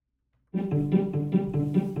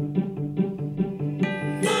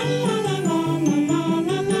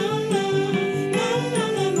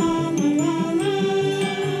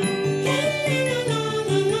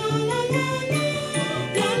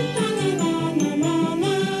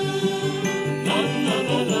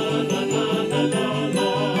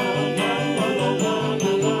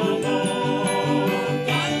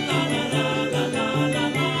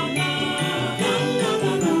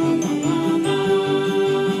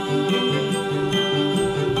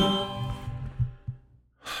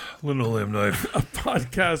Linoleum Knife. A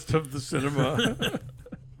podcast of the cinema.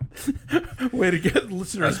 Way to get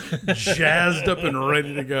listeners jazzed up and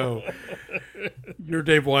ready to go. You're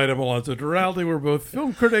Dave White, I'm Alonso Duralde. We're both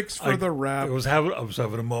film critics for The Wrap. I was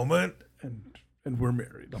having a moment. And we're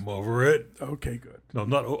married. I'm over it. Okay, good. No,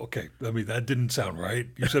 not okay. I mean, that didn't sound right.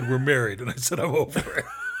 You said we're married, and I said I'm over it.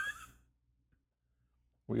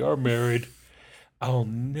 We are married. I'll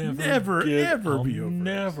never be over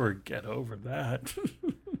never get over that.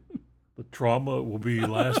 The trauma will be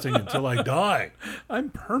lasting until I die.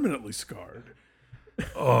 I'm permanently scarred.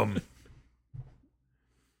 I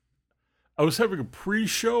was having a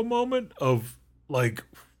pre-show moment of like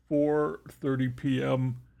 4:30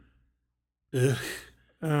 p.m.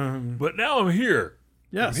 But now I'm here.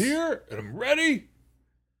 Yes. I'm here and I'm ready.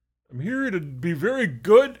 I'm here to be very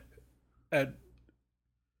good at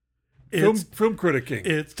film criticking.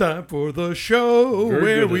 It's time for the show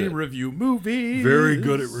where we it. review movies. Very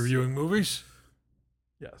good at reviewing movies.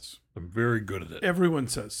 Yes. I'm very good at it. Everyone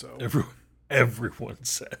says so. Everyone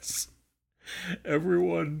says.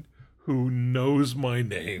 Everyone who knows my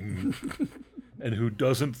name and who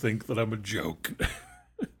doesn't think that I'm a joke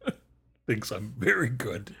thinks I'm very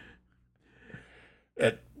good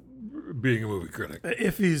at being a movie critic.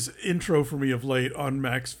 Iffy's intro for me of late on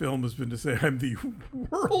Max Film has been to say I'm the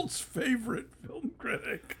world's favorite film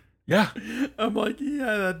critic. Yeah. I'm like,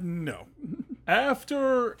 yeah, no.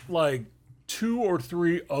 After like 2 or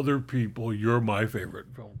 3 other people, you're my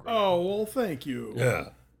favorite film critic. Oh, well, thank you. Yeah.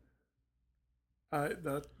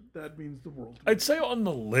 That means the world. I'd say on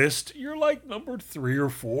the list, you're like number 3 or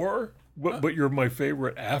 4, but you're my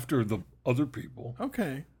favorite after the other people.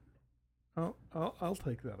 Okay. I'll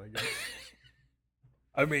take that, I guess.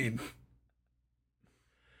 I mean,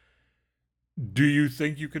 do you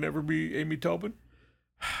think you can ever be Amy Tobin?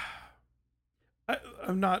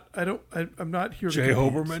 I'm not here to Jay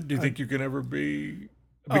compete. Hoberman, do you think you can ever be?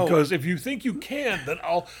 Because if you think you can, then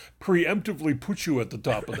I'll preemptively put you at the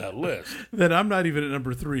top of that list. Then I'm not even at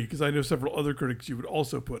number 3 because I know several other critics you would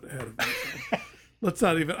also put ahead of me. Let's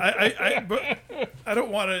not even. But I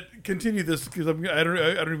don't want to continue this because I don't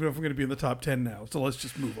even know if I'm going to be in the top 10 now. So let's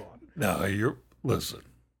just move on. No, listen.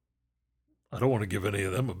 I don't want to give any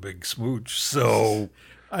of them a big smooch. So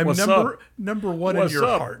I'm number 1 in your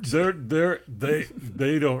heart.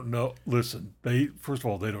 They don't know. Listen, first of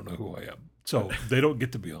all, they don't know who I am, so they don't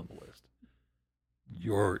get to be on the list.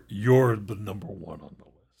 You're the number 1 on the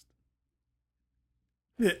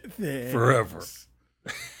list. Forever.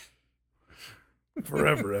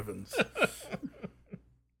 Forever, Evans.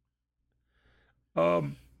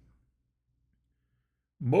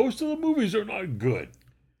 Most of the movies are not good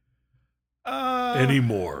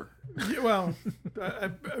anymore. Yeah, well,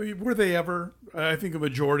 I mean, were they ever? I think a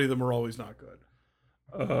majority of them are always not good.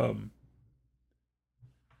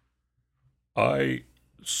 I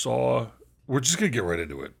saw. We're just gonna get right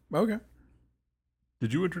into it. Okay.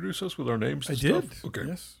 Did you introduce us with our names? I stuff? did. Okay.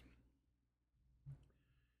 Yes.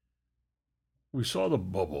 We saw The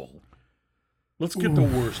Bubble. Let's get the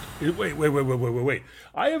worst. Wait.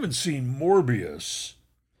 I haven't seen Morbius.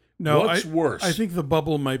 No, what's worse? I think The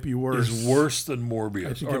Bubble might be worse. Is worse than Morbius.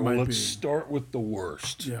 I think All right, it might let's be. start with the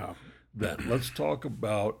worst. Yeah. Then let's talk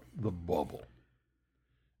about The Bubble.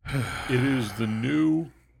 It is the new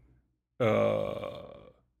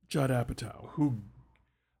Judd Apatow. Who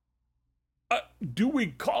do we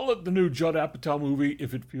call it the new Judd Apatow movie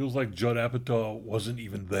if it feels like Judd Apatow wasn't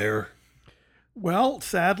even there? Well,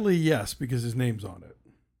 sadly, yes, because his name's on it.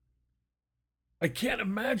 I can't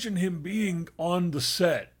imagine him being on the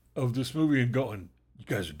set of this movie and going, "You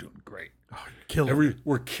guys are doing great.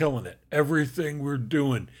 We're killing it. Everything we're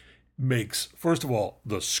doing makes, first of all,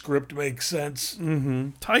 the script makes sense.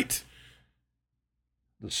 Mm-hmm. Tight.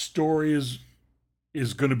 The story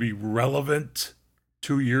is going to be relevant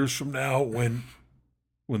 2 years from now when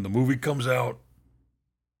the movie comes out.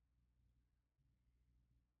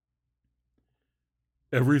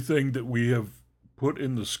 Everything that we have put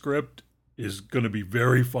in the script is going to be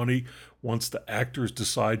very funny once the actors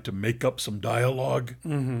decide to make up some dialogue.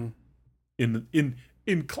 Mm-hmm.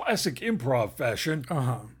 in classic improv fashion,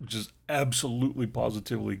 Uh-huh. which is absolutely,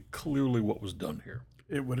 positively, clearly what was done here.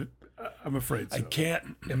 It would. I'm afraid so. I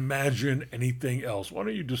can't imagine anything else. Why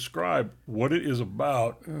don't you describe what it is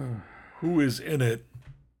about, who is in it,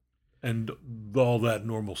 and all that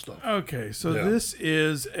normal stuff? Okay, so Yeah. this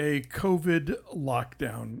is a COVID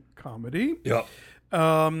lockdown comedy. Yep.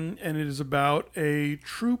 And it is about a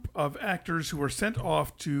troupe of actors who are sent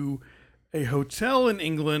off to a hotel in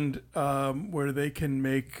England where they can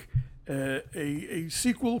make a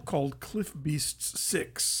sequel called Cliff Beasts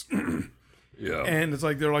 6. Yeah. And it's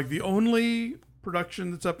like they're like the only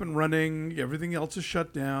production that's up and running. Everything else is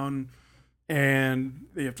shut down. And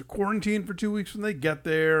they have to quarantine for 2 weeks when they get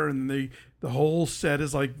there. And the whole set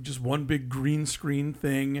is like just one big green screen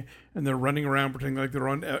thing. And they're running around pretending like they're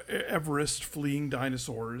on Everest fleeing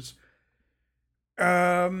dinosaurs.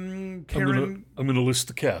 Karen. I'm gonna list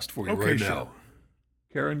the cast for you Okay, right sure. now.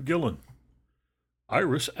 Karen Gillan,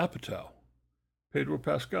 Iris Apatow, Pedro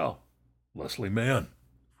Pascal, Leslie Mann,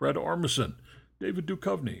 Fred Armisen, David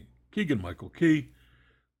Duchovny, Keegan-Michael Key.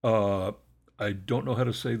 I don't know how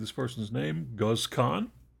to say this person's name. Guz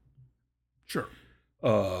Khan, Sure.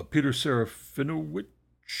 Peter Serafinowicz,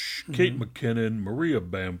 Kate McKinnon, Maria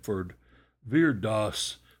Bamford, Veer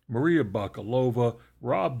Das, Maria Bakalova,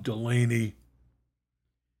 Rob Delaney,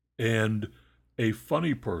 and a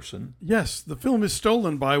funny person. Yes, the film is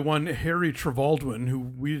stolen by one Harry Trevaldwin, who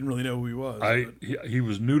we didn't really know who he was. but- He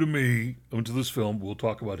was new to me into this film. We'll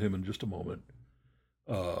talk about him in just a moment.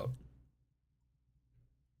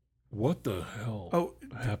 What the hell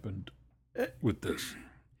happened with this?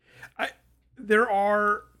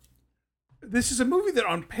 This is a movie that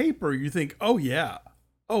on paper you think, oh yeah,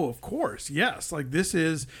 oh of course, yes, like this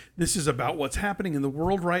is about what's happening in the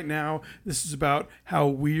world right now. This is about how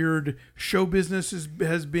weird show business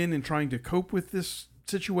has been in trying to cope with this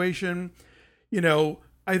situation. You know,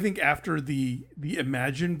 I think after the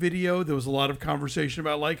Imagine video, there was a lot of conversation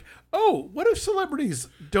about like, oh, what if celebrities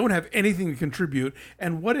don't have anything to contribute,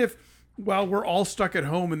 and what if while we're all stuck at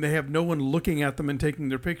home and they have no one looking at them and taking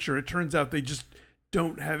their picture, it turns out they just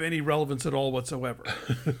don't have any relevance at all whatsoever.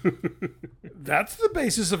 That's the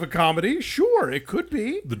basis of a comedy. Sure, it could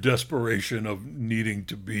be. The desperation of needing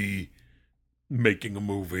to be making a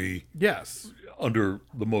movie Yes. under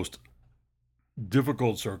the most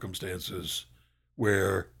difficult circumstances,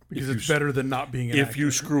 where Because it's better than not being an if actor.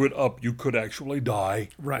 you screw it up, you could actually die.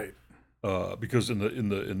 Right. Because in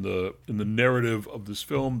the narrative of this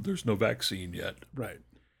film, there's no vaccine yet, Right.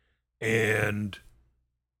 and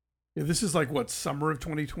Yeah, this is like what, summer of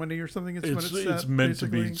 2020 or something? It's when it's set, it's meant to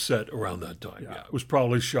basically? be set around that time. Yeah. Yeah, it was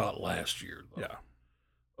probably shot last year. Though.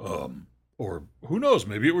 Yeah. Or who knows?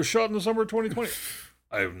 Maybe it was shot in the summer of 2020.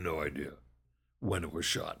 I have no idea when it was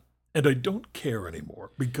shot, and I don't care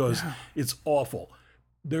anymore because it's awful.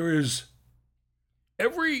 There is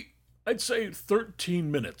I'd say 13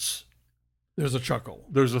 minutes. There's a chuckle.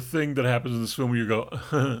 There's a thing that happens in this film where you go,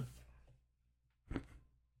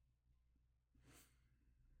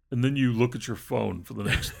 and then you look at your phone for the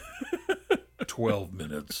next 12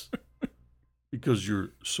 minutes because you're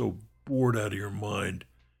so bored out of your mind.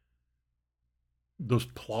 The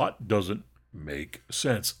plot doesn't make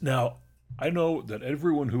sense. Now, I know that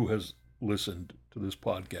everyone who has listened to this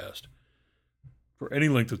podcast for any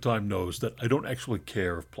length of time knows that I don't actually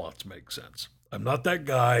care if plots make sense. I'm not that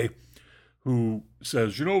guy who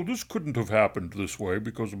says, this couldn't have happened this way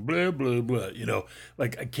because blah, blah, blah.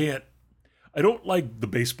 Like I don't like the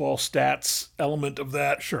baseball stats element of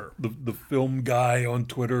that. Sure. The film guy on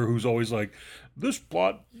Twitter who's always like, this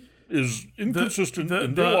plot is inconsistent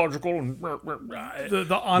and illogical. And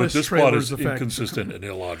The honest but this plot trailers is effect. inconsistent and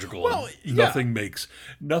illogical. Well, and yeah.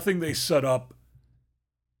 nothing they set up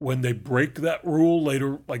when they break that rule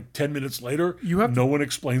later, like 10 minutes later, no one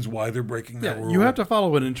explains why they're breaking that rule. You have to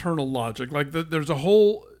follow an internal logic. Like there's a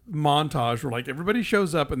whole montage where like everybody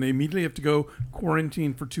shows up and they immediately have to go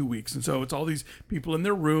quarantine for 2 weeks. And so it's all these people in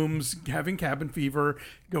their rooms having cabin fever,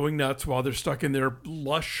 going nuts while they're stuck in their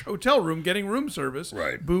lush hotel room getting room service.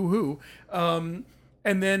 Right. Boo-hoo.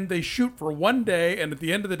 And then they shoot for 1 day, and at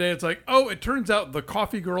the end of the day, it's like, oh, it turns out the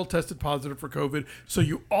coffee girl tested positive for COVID, so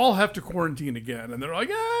you all have to quarantine again. And they're like,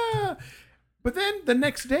 ah. But then the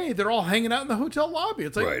next day, they're all hanging out in the hotel lobby.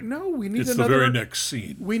 It's like, Right. no, we need It's another. the very next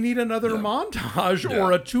scene. We need another montage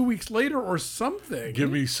or a 2 weeks later or something. Give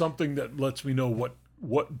me something that lets me know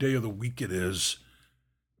what day of the week it is,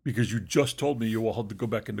 because you just told me you all had to go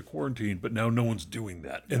back into quarantine, but now no one's doing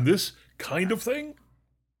that. And this kind of thing,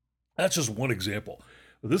 that's just one example.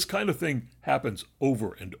 This kind of thing happens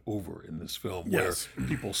over and over in this film, Yes. where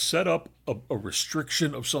people set up a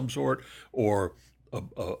restriction of some sort or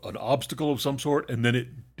an obstacle of some sort, and then it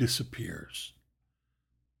disappears.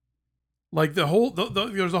 Like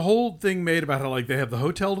there's a whole thing made about how like they have the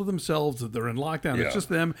hotel to themselves, that they're in lockdown. Yeah. It's just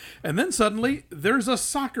them, and then suddenly there's a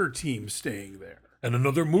soccer team staying there. And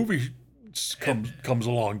another movie comes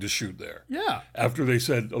along to shoot there. Yeah, After they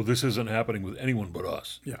said, "Oh, this isn't happening with anyone but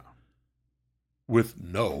us," yeah. with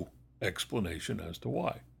no explanation as to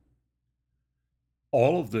why.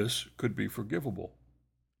 All of this could be forgivable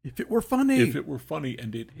If it were funny, if it were funny,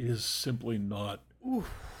 and it is simply not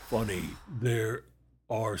funny. There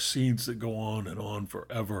are scenes that go on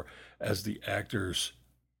forever as the actors,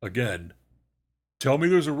 again, tell me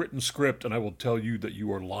there's a written script and I will tell you that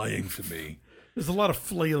you are lying to me. there's a lot of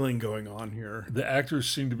flailing going on here. The actors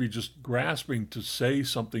seem to be just grasping to say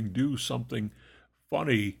something, do something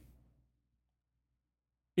funny,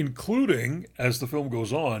 including, as the film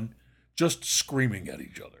goes on, just screaming at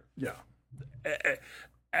each other. Yeah,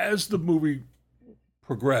 As the movie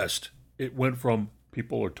progressed, it went from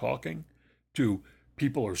people are talking to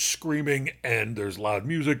people are screaming, and there's loud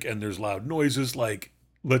music and there's loud noises. Like,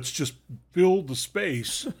 let's just fill the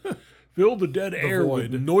space, fill the dead air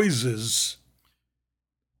void. with noises.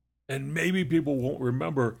 And maybe people won't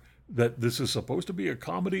remember that this is supposed to be a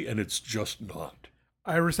comedy, and it's just not.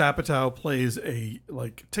 Iris Apatow plays a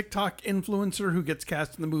like TikTok influencer who gets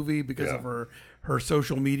cast in the movie because Yeah. of her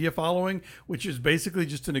social media following, which is basically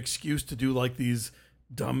just an excuse to do like these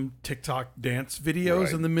dumb TikTok dance videos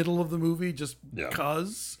Right. in the middle of the movie just Yeah.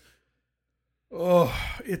 because. Oh,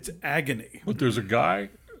 it's agony. But there's a guy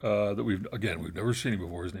that we've never seen him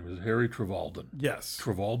before. His name is Harry Trevalden. Yes.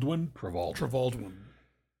 Trevalden? Travolta.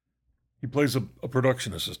 He plays a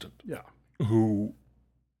production assistant Yeah. who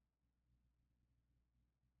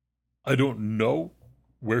I don't know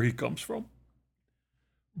where he comes from,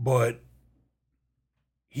 but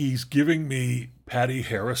he's giving me Patty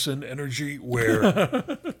Harrison energy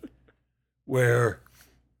where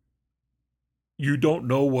you don't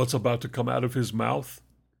know what's about to come out of his mouth,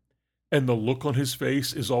 and the look on his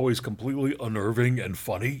face is always completely unnerving and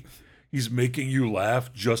funny. He's making you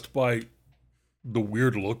laugh just by the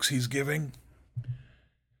weird looks he's giving.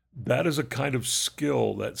 That is a kind of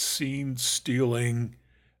skill that scene-stealing,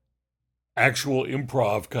 actual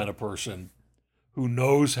improv kind of person who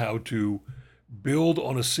knows how to build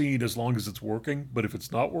on a scene as long as it's working, but if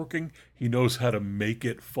it's not working, he knows how to make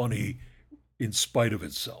it funny in spite of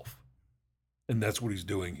itself. And that's what he's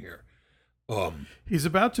doing here. He's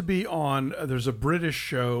about to be on, there's a British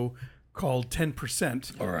show called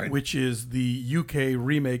 10%, All right. which is the UK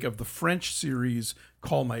remake of the French series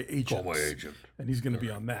Call My Agent. Call My Agent. And he's going to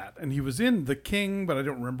be on that. And he was in The King, but I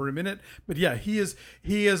don't remember him in it. But yeah, he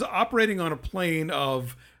is operating on a plane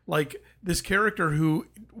of like this character who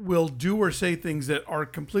will do or say things that are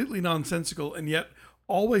completely nonsensical and yet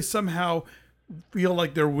always somehow feel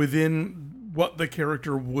like they're within what the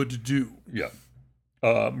character would do. Yeah.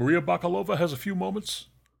 Maria Bakalova has a few moments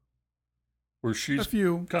where she's A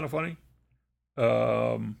few. kind of funny.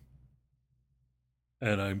 And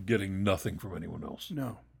I'm getting nothing from anyone else.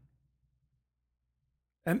 No.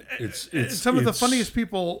 And It's some of the funniest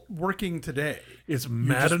people working today. It's just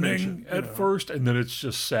maddening mentioned, you at know. first, and then it's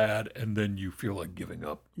just sad, and then you feel like giving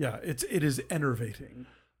up. Yeah, it is enervating.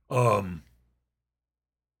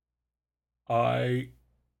 I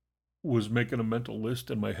was making a mental list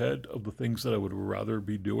in my head of the things that I would rather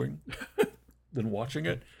be doing than watching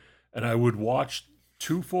it, and I would watch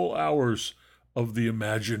 2 full hours of the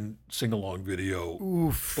Imagine sing-along video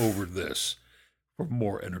Oof. over this for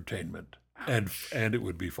more entertainment, and it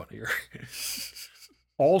would be funnier.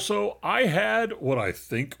 Also, I had what I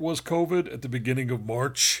think was COVID at the beginning of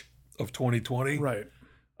March of 2020. Right.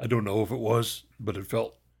 I don't know if it was, but it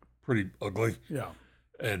felt pretty ugly. Yeah.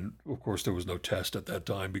 And of course, there was no test at that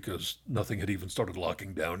time because nothing had even started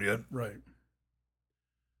locking down yet. Right.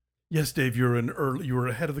 Yes, Dave, you were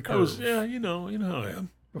ahead of the curve. I was, you know how I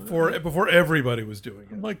am. before everybody was doing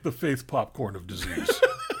I'm it. like the Faith popcorn of disease.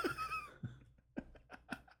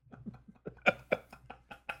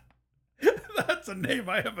 That's a name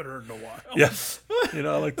I haven't heard in a while. Yes. I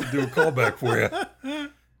like to do a callback for you.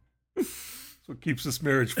 So it keeps this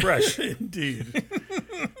marriage fresh. Indeed.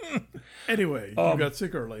 Anyway, you got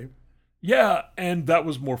sick early. Yeah, and that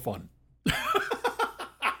was more fun.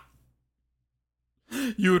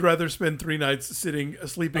 You would rather spend 3 nights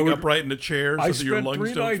sleeping upright in a chair so I that your spent lungs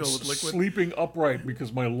 3 don't nights fill with liquid? sleeping upright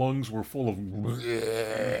because my lungs were full of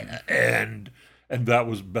and that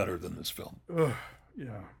was better than this film. Ugh,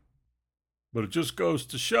 yeah. But it just goes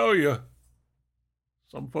to show you,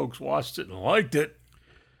 some folks watched it and liked it.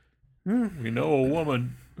 We know a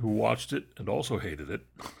woman who watched it and also hated it.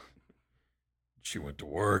 She went to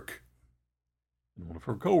work. And one of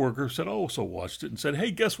her coworkers said, "Oh, so watched it," and said,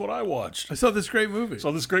 "Hey, guess what I watched? I saw this great movie.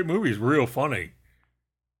 Saw this great movie. It's real funny."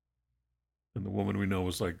 And the woman we know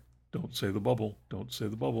was like, "Don't say the bubble. Don't say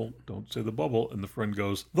the bubble. Don't say the bubble." And the friend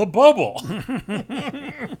goes, "The bubble."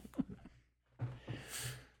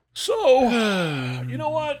 So, you know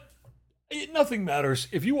what? Nothing matters.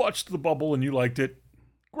 If you watched The Bubble and you liked it,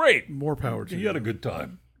 great. More power to you. You had a good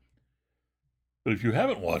time. But if you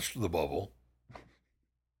haven't watched The Bubble,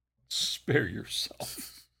 spare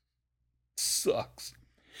yourself. Sucks.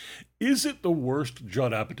 Is it the worst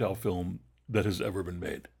Judd Apatow film that has ever been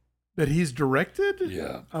made? That he's directed?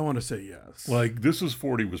 Yeah. I want to say yes. Like, This Is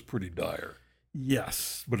 40 was pretty dire.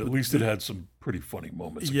 Yes. But at least it had some pretty funny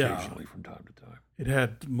moments occasionally from time to time. It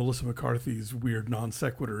had Melissa McCarthy's weird non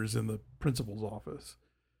sequiturs in the principal's office.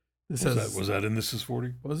 Was that in This Is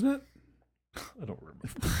 40? Wasn't it? I don't remember.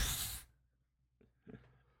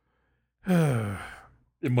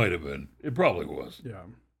 It might have been. It probably was. Yeah.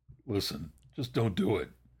 Listen, just don't do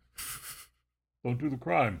it. Don't do the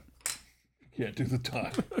crime. You can't do the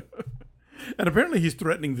time. And apparently he's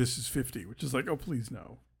threatening This Is 50, which is like, oh, please,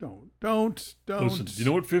 no. Don't. Listen, do you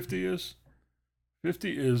know what 50 is?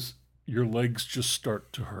 50 is your legs just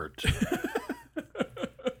start to hurt.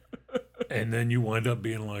 And then you wind up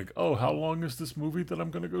being like, oh, how long is this movie that I'm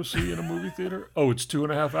going to go see in a movie theater? Oh, it's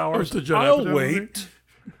 2.5 hours. I'll wait.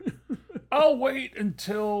 I'll wait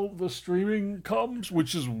until the streaming comes,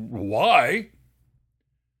 which is why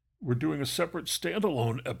we're doing a separate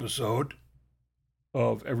standalone episode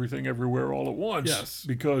of Everything Everywhere All at Once. Yes.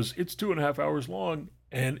 Because it's 2.5 hours long.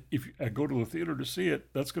 And if I go to the theater to see it,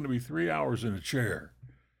 that's going to be 3 hours in a chair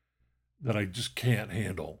that I just can't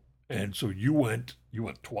handle. And so you went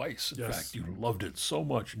twice. In fact, you loved it so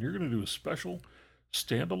much. And you're going to do a special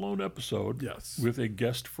standalone episode with a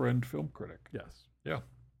guest friend film critic. Yes. Yeah.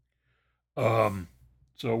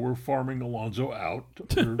 So we're farming Alonzo out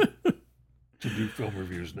to do film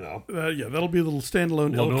reviews now. That'll be a little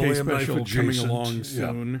standalone LK special coming along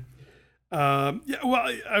soon.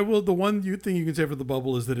 I will. The one thing you can say for The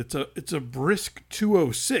Bubble is that it's a brisk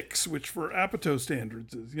 206, which for Apatow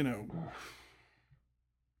standards is,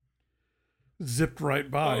 zipped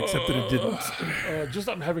right by, except that it didn't. Just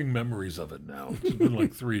I'm having memories of it now. It's been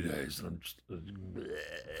like 3 days, and I'm just.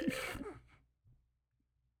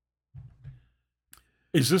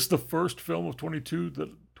 Is this the first film of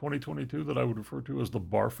 2022 that I would refer to as the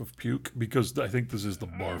barf of puke? Because I think this is the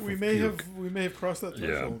barf of puke. We may have crossed that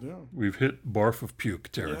threshold. Yeah. We've hit barf of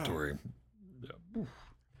puke territory. Yeah.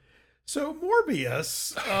 So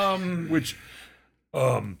Morbius, which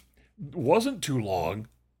wasn't too long,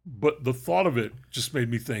 but the thought of it just made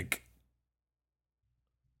me think,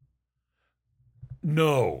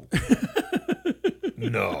 no.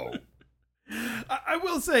 I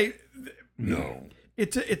will say, no.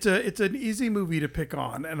 It's an easy movie to pick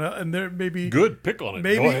on, and there maybe good pick on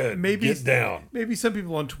it. Go ahead, get down. Maybe some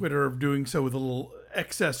people on Twitter are doing so with a little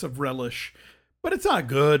excess of relish, but it's not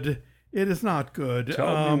good. It is not good.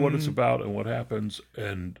 Tell me what it's about and what happens,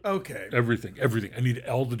 and everything. I need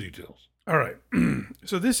all the details. All right.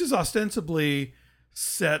 So this is ostensibly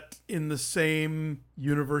set in the same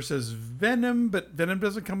universe as Venom, but Venom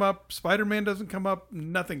doesn't come up. Spider-Man doesn't come up.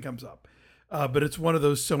 Nothing comes up. But it's one of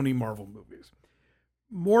those Sony Marvel movies.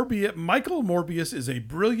 Michael Morbius is a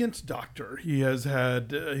brilliant doctor. He's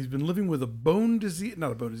been living with a blood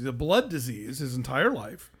disease his entire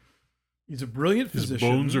life. He's a brilliant physician. His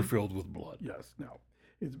bones are filled with blood. Yes, no.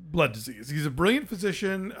 It's blood disease. He's a brilliant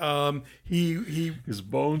physician. His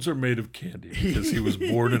bones are made of candy because he was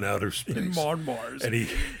born in outer space. On Mars. And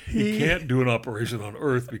he can't do an operation on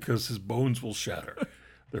Earth because his bones will shatter.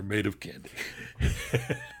 They're made of candy.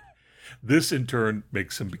 This, in turn,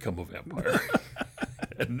 makes him become a vampire.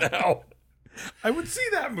 And now... I would see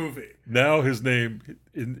that movie. Now his name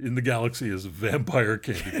in the galaxy is Vampire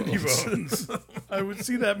Candy Bones. I would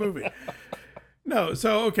see that movie. No,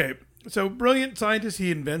 so brilliant scientist.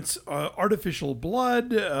 He invents artificial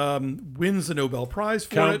blood, wins the Nobel Prize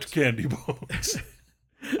for Count it. Candy Bones.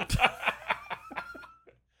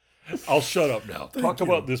 I'll shut up now. Talk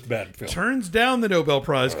about this bad film. Turns down the Nobel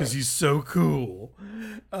Prize because he's so cool.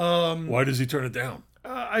 Why does he turn it down?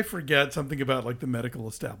 I forget, something about like the medical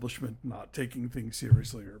establishment not taking things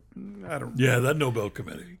seriously, or I don't know. Yeah, that Nobel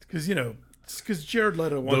committee. Because Jared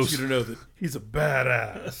Leto wants you to know that he's a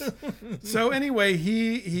badass. So anyway,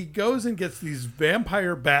 he goes and gets these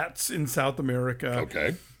vampire bats in South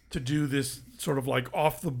America to do this sort of like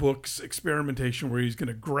off the books experimentation where he's going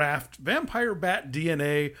to graft vampire bat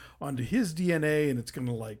DNA onto his DNA and it's going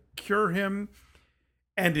to like cure him.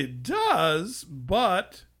 And it does,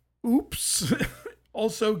 but oops,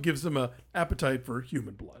 also gives him an appetite for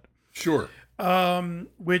human blood. Sure.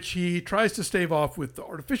 which he tries to stave off with the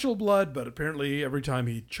artificial blood, but apparently every time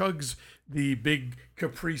he chugs the big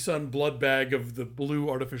Capri Sun blood bag of the blue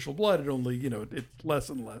artificial blood, it only, it's less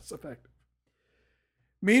and less effective.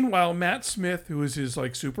 Meanwhile, Matt Smith, who is his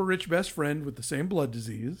like super rich best friend with the same blood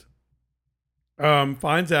disease,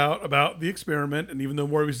 finds out about the experiment, and even though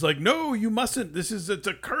Morbius is like, no, you mustn't, it's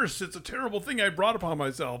a curse, it's a terrible thing I brought upon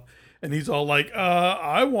myself. And he's all like,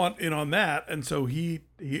 I want in on that. And so he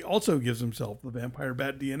also gives himself the vampire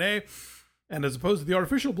bat DNA. And as opposed to the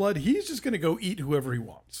artificial blood, he's just going to go eat whoever he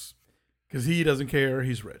wants because he doesn't care.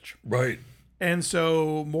 He's rich. Right. And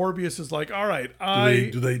so Morbius is like, all right,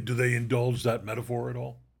 do they indulge that metaphor at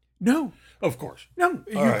all? No. Of course. No.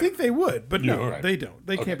 You'd think they would, but no, right. They don't.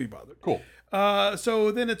 They can't be bothered. Cool.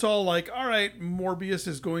 So then it's all like, all right, Morbius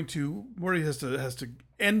has to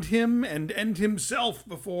end him and end himself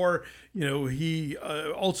before, he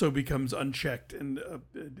also becomes unchecked and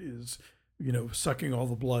is, sucking all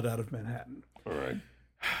the blood out of Manhattan. All right.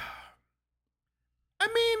 I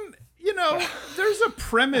mean, there's a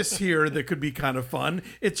premise here that could be kind of fun.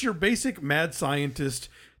 It's your basic mad scientist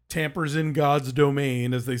tampers in God's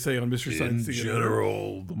domain, as they say on Mystery Science Theater. In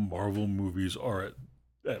general, the Marvel movies are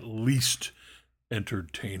at least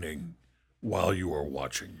entertaining while you are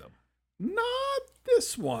watching them. Not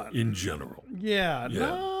this one. In general. Yeah,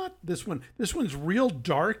 not this one. This one's real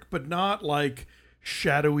dark, but not like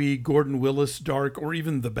shadowy Gordon Willis dark or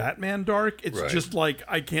even the Batman dark. It's just like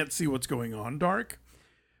I can't see what's going on dark.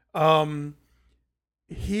 Michael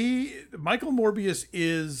Morbius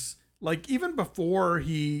is like, even before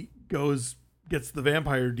he gets the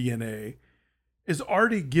vampire DNA, is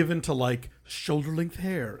already given to like shoulder length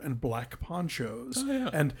hair and black ponchos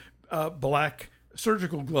and black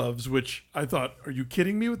surgical gloves, which I thought, are you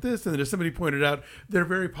kidding me with this? And then as somebody pointed out, they're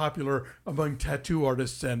very popular among tattoo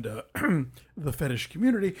artists and the fetish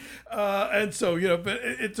community. And so,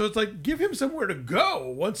 it's like, give him somewhere to go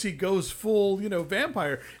once he goes full,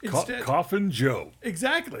 vampire. Instead, Coffin Joe.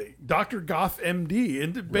 Exactly. Dr. Goth MD.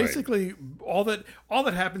 And basically all that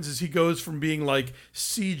happens is he goes from being like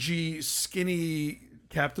CG skinny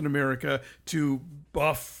Captain America to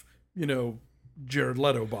buff, Jared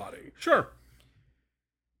Leto body. Sure.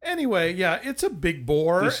 Anyway, yeah, it's a big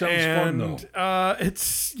bore. This sounds fun, though.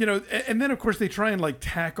 It's, and then, of course, they try and, like,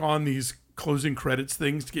 tack on these closing credits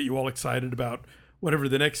things to get you all excited about whatever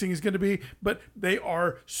the next thing is going to be. But they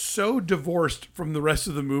are so divorced from the rest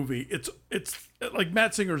of the movie. It's like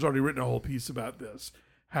Matt Singer's already written a whole piece about this,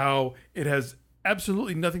 how it has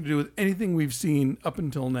absolutely nothing to do with anything we've seen up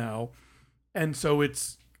until now. And so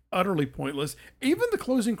it's utterly pointless. Even the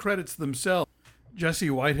closing credits themselves. Jesse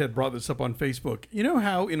Whitehead brought this up on Facebook. You know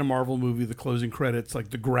how in a Marvel movie, the closing credits, like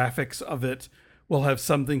the graphics of it, will have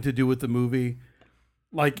something to do with the movie?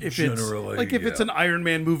 Like if it's an Iron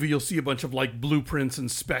Man movie, you'll see a bunch of like blueprints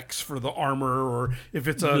and specs for the armor, or if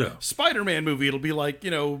it's a Spider-Man movie, it'll be like,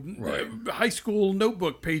 high school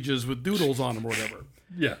notebook pages with doodles on them or whatever.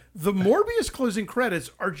 Yeah. The Morbius closing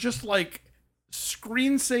credits are just like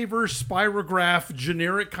screensaver, spirograph,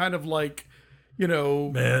 generic kind of like,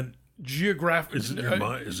 Man. Geographic. Isn't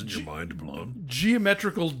your mind blown?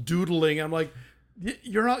 Geometrical doodling. I'm like,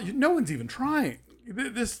 you're not. No one's even trying.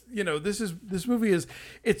 This movie is.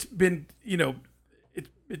 It's been.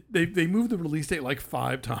 They moved the release date like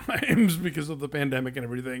 5 times because of the pandemic and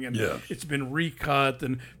everything, and it's been recut,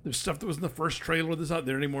 and there's stuff that was in the first trailer that's not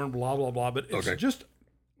there anymore, and blah blah blah. But it's just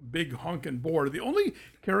big honking bore. The only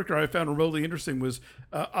character I found remotely interesting was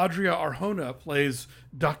Adria Arjona plays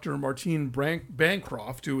Dr. Martine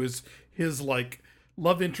Bancroft, who is his like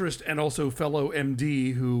love interest and also fellow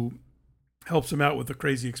MD who helps him out with the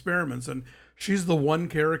crazy experiments. And she's the one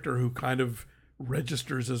character who kind of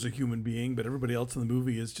registers as a human being, but everybody else in the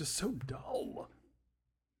movie is just so dull.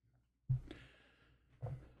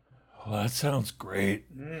 Well, that sounds great.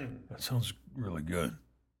 That sounds really good.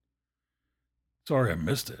 Sorry I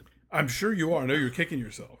missed it. I'm sure you are. I know you're kicking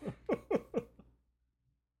yourself.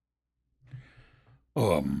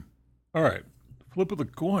 All right. Flip of the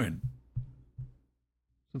coin.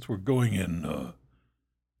 Since we're going in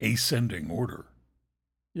ascending order.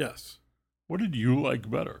 Yes. What did you like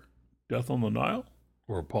better? Death on the Nile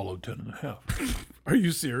or Apollo 10.5? Are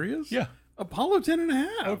you serious? Yeah. Apollo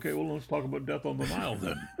 10.5. Okay, well, let's talk about Death on the Nile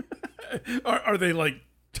then. Are they like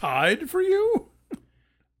tied for you?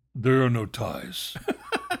 There are no ties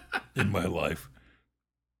in my life.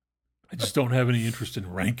 I just don't have any interest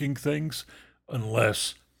in ranking things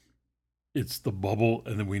unless it's the bubble,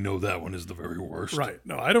 and then we know that one is the very worst. Right.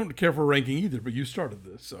 No, I don't care for ranking either, but you started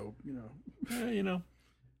this, so,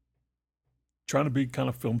 Trying to be kind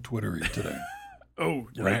of film Twittery today. Oh,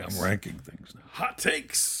 I'm ranking things now. Hot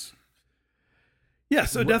takes. Yeah,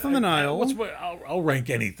 so Death on the Nile. I'll rank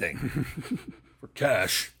anything for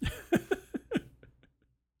cash.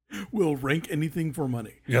 We'll rank anything for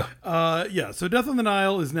money. Yeah. So Death on the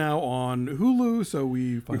Nile is now on Hulu, so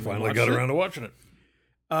we finally got around to watching it.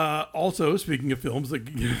 Also, speaking of films that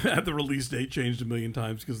had the release date changed a million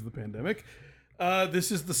times because of the pandemic, this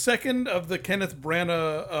is the second of the Kenneth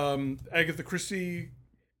Branagh, Agatha Christie,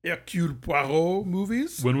 Hercule Poirot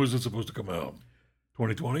movies. When was it supposed to come out?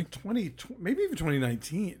 2020? Maybe even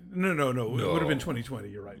 2019. No. It would have been 2020.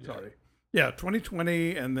 You're right. Sorry. Yeah,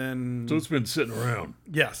 2020, and then... So it's been sitting around.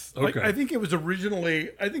 Yes. Okay. Like, I think it was originally...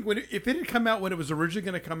 I think if it had come out when it was originally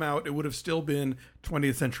going to come out, it would have still been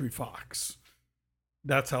 20th Century Fox.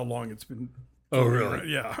 That's how long it's been. Oh, really?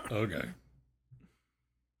 Yeah. Okay.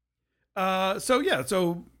 So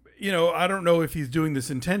I don't know if he's doing this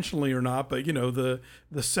intentionally or not, but the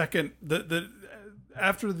second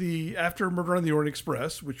after Murder on the Orient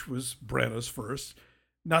Express, which was Branagh's first,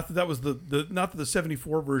 not that was not that the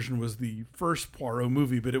 74 version was the first Poirot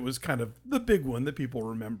movie, but it was kind of the big one that people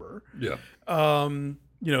remember. Yeah.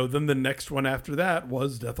 Then the next one after that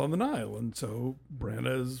was Death on the Nile. And so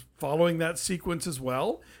Branagh is following that sequence as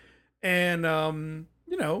well. And,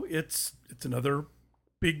 it's another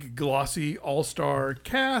big, glossy, all-star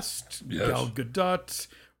cast. Yes. Gal Gadot,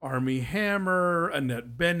 Armie Hammer,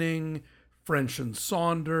 Annette Bening, French and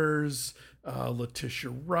Saunders,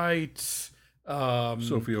 Letitia Wright,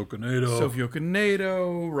 Sophie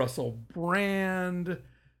Okonedo, Russell Brand, a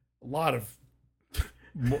lot of...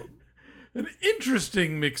 An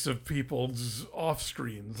interesting mix of people's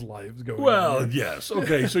off-screen lives going on. Well, yes.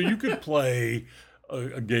 Okay, so you could play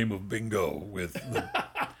a game of bingo with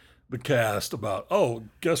the cast about,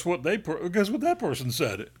 guess what that person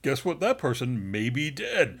said? Guess what that person maybe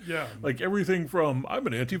did? Yeah. Like everything from, I'm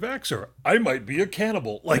an anti-vaxxer, I might be a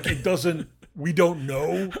cannibal. Like it doesn't, we don't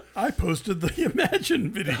know. I posted the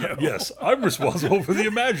Imagine video. Yes, I'm responsible for the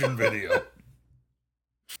Imagine video.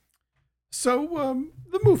 So,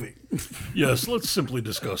 the movie. Yes, let's simply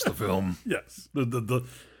discuss the film. Yes. The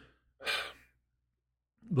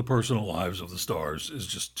personal lives of the stars is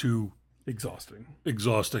just too exhausting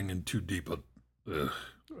and too deep a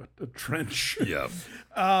trench. Yeah.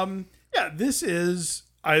 This is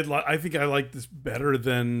I think I like this better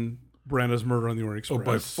than Branagh's Murder on the Orient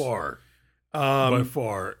Express. By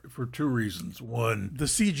far, for two reasons. One, the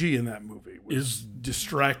CG in that movie is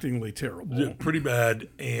distractingly terrible. Pretty bad,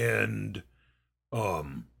 and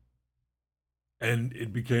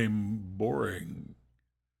it became boring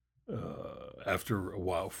after a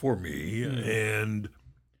while for me, and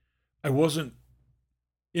I wasn't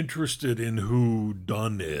interested in who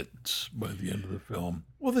done it by the end of the film.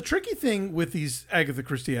 Well, the tricky thing with these Agatha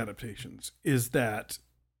Christie adaptations is that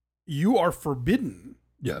you are forbidden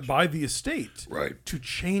by the estate to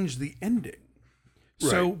change the ending.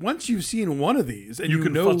 So once you've seen one of these, and you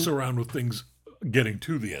can futz around with things getting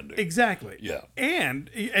to the ending. Exactly. Yeah. And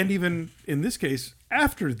even in this case,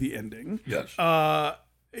 after the ending. Yes.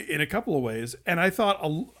 In a couple of ways. And I thought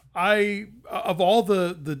of all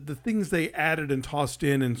the things they added and tossed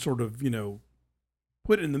in and sort of,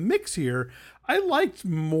 put in the mix here, I liked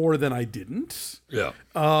more than I didn't. Yeah.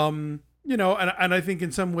 And I think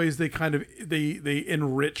in some ways they kind of they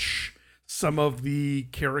enrich some of the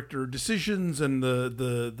character decisions and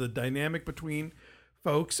the dynamic between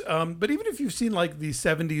folks. But even if you've seen like the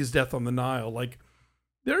 70s Death on the Nile, like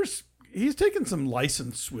he's taken some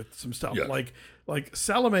license with some stuff. Yeah. Like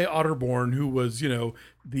Salome Otterborn, who was,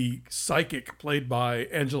 the psychic played by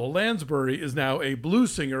Angela Lansbury, is now a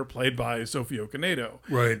blues singer played by Sophie Okonedo.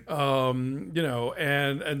 Right.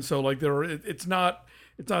 And so like it's not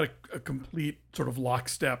a complete sort of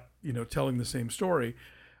lockstep, telling the same story.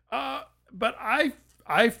 But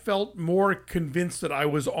I felt more convinced that I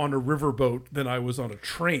was on a riverboat than I was on a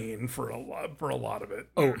train for a lot of it.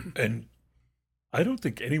 Oh, and I don't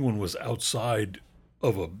think anyone was outside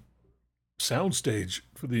of a soundstage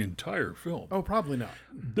for the entire film. Oh, probably not.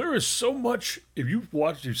 There is so much, if you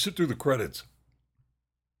sit through the credits,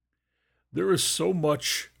 there is so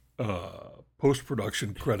much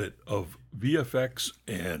post-production credit of VFX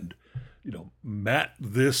and, Matt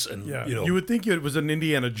this and, you would think it was an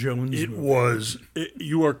Indiana Jones movie.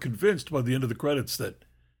 You are convinced by the end of the credits that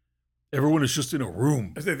everyone is just in a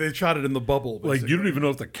room. They shot it in the bubble. Basically. Like, you don't even know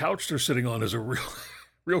if the couch they're sitting on is a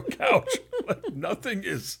real couch. Like, nothing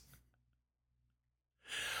is...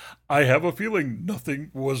 I have a feeling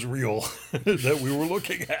nothing was real that we were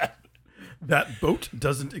looking at. That boat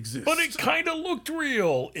doesn't exist. But it kind of looked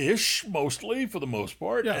real-ish, mostly, for the most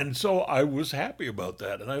part. Yeah. And so I was happy about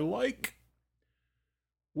that. And I like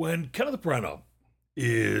when Kenneth Branagh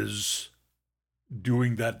is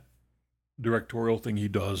doing that directorial thing he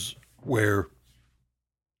does where,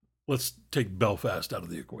 let's take Belfast out of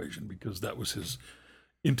the equation because that was his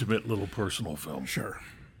intimate little personal film. Sure.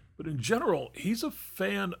 But in general, he's a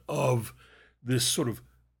fan of this sort of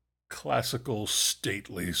classical,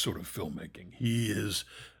 stately sort of filmmaking. He is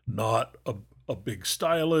not a big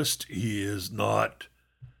stylist. He is not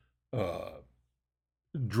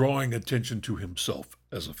drawing attention to himself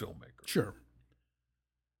as a filmmaker. Sure.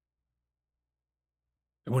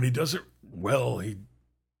 And when he does it well,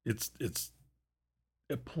 it's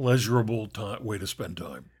a pleasurable way to spend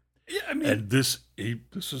time. Yeah, I mean, And this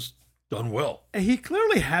is done well. he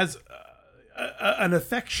clearly has an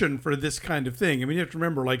affection for this kind of thing. I mean, you have to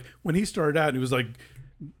remember, like, when he started out, he was like,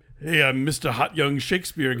 hey, I'm Mr. Hot Young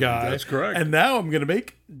Shakespeare guy. That's correct. And now I'm going to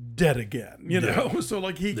make Dead Again, you know? So,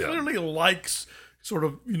 like, he clearly likes sort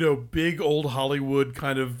of, big old Hollywood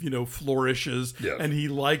kind of, flourishes. Yes. And he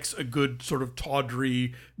likes a good sort of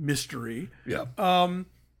tawdry mystery. Yeah.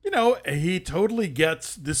 He totally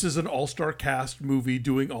gets this is an all-star cast movie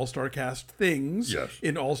doing all-star cast things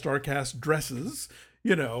in all-star cast dresses,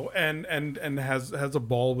 and has a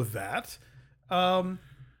ball with that.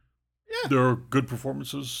 There are good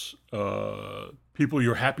performances, people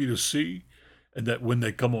you're happy to see, and that when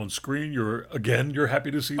they come on screen, you're happy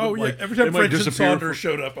to see them. Oh, yeah. Like, Every time they might French and disappear Saunders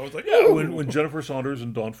showed up, I was like, Yeah, oh. when Jennifer Saunders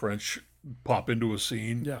and Dawn French pop into a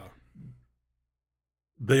scene, Yeah.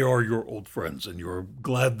 they are your old friends, and you're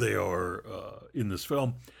glad they are in this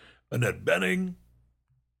film. Annette Bening,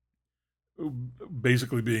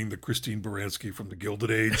 basically being the Christine Baranski from The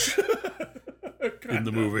Gilded Age in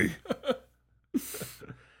the movie.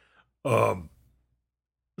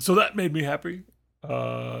 So that made me happy.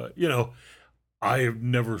 I have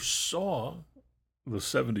never saw the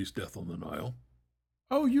 70s Death on the Nile.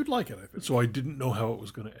 Oh, you'd like it, I think. So I didn't know how it was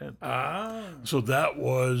going to end. Ah. So that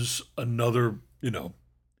was another,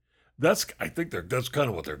 I think that's kind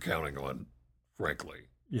of what they're counting on, frankly.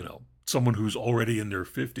 Someone who's already in their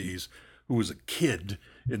 50s, who was a kid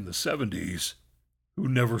in the 70s, who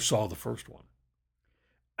never saw the first one.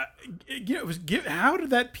 How did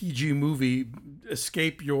that PG movie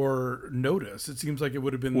escape your notice? It seems like it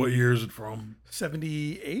would have been. What year is it from?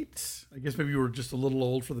 78? I guess maybe you were just a little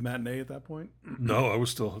old for the matinee at that point. No, I was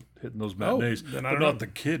still hitting those matinees, then I but don't not know. the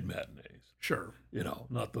kid matinees. Sure.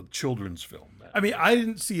 Not the children's film matinee. I mean, I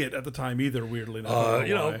didn't see it at the time either, weirdly enough. I don't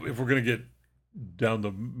know why. If we're going to get down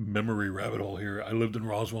the memory rabbit hole here, I lived in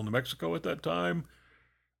Roswell, New Mexico at that time.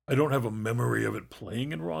 I don't have a memory of it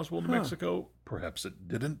playing in Roswell, New Mexico. Perhaps it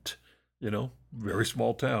didn't. Very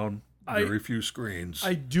small town, very few screens.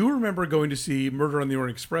 I do remember going to see Murder on the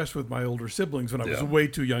Orient Express with my older siblings when I was way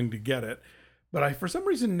too young to get it. But I, for some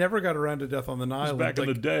reason, never got around to Death on the Nile. Back in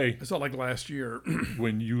the day. I saw it like last year.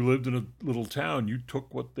 When you lived in a little town, you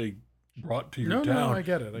took what they brought to your town. No, I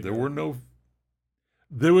get it. There were no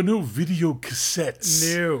video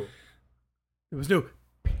cassettes. No. There was no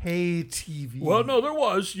pay TV. Well, no, there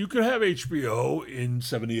was. You could have HBO in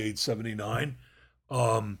 78, 79.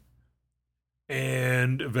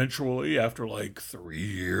 And eventually, after like 3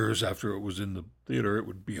 years after it was in the theater, it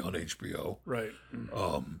would be on HBO. Right.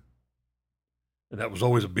 And that was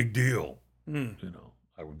always a big deal.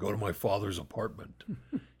 I would go to my father's apartment.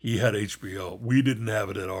 He had HBO. We didn't have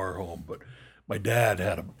it at our home, but my dad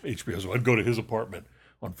had a HBO. So I'd go to his apartment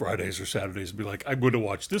on Fridays or Saturdays and be like, I'm going to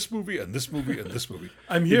watch this movie and this movie and this movie.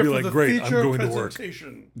 I'm here He'd be for like, the great, I'm feature going to work.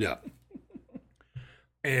 presentation. Yeah.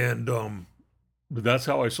 And but that's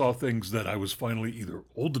how I saw things that I was finally either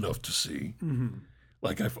old enough to see.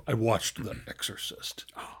 Like I watched The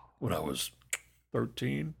Exorcist when I was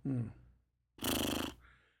 13.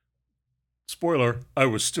 Spoiler, I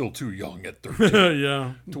was still too young at 13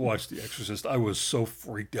 Yeah. to watch The Exorcist. I was so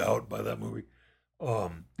freaked out by that movie.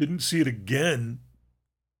 Didn't see it again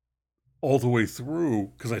all the way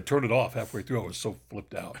through because I turned it off halfway through. I was so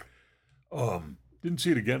flipped out. Didn't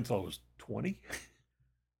see it again until I was 20.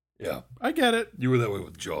 Yeah. I get it. You were that way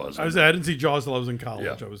with Jaws. I didn't see Jaws till I was in college.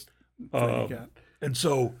 Yeah. I was pretty cat. And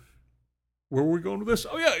so, where were we going with this?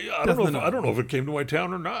 Oh yeah. I don't know if it came to my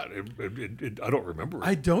town or not. I don't remember.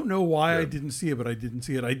 I don't know why I didn't see it, but I didn't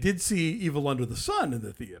see it. I did see Evil Under the Sun in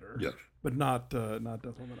the theater. Yes. But not Death on the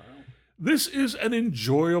Nile. This is an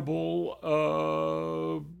enjoyable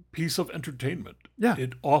piece of entertainment. Yeah.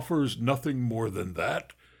 It offers nothing more than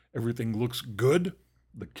that. Everything looks good.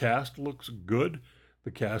 The cast looks good.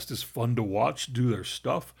 The cast is fun to watch, do their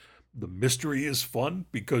stuff. The mystery is fun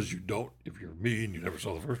because if you're me and you never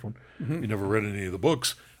saw the first one, you never read any of the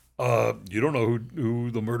books, you don't know who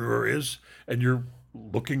the murderer is, and you're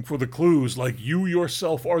looking for the clues like you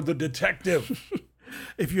yourself are the detective.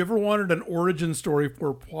 If you ever wanted an origin story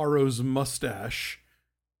for Poirot's mustache,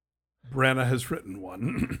 Branagh has written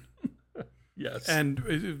one. Yes.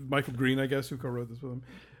 And Michael Green, I guess, who co-wrote this with him.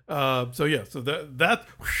 So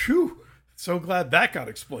whew, so glad that got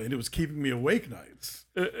explained. It was keeping me awake nights.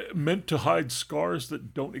 Meant to hide scars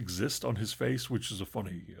that don't exist on his face, which is a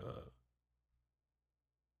funny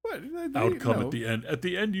outcome at the end. At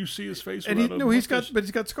the end, you see his face. And he's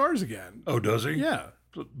got scars again. Oh, does he? Yeah.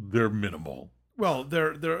 They're minimal. Well,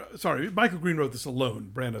 they're sorry. Michael Green wrote this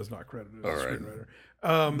alone. Brando's not credited as a screenwriter.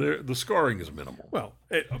 The scarring is minimal. Well,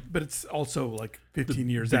 but it's also like 15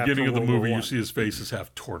 years after beginning of the World movie. War You see his face is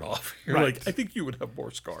half torn off. You're Right. like, I think you would have more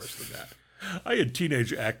scars than that. I had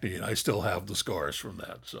teenage acne, and I still have the scars from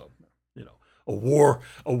that. So, a war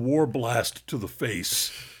blast to the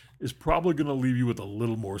face is probably going to leave you with a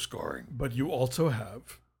little more scarring. But you also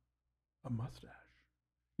have a mustache.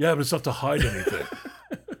 Yeah, but it's not to hide anything.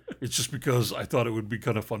 It's just because I thought it would be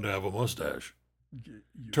kind of fun to have a mustache.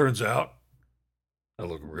 Turns out, I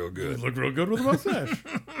look real good. You look real good with a mustache.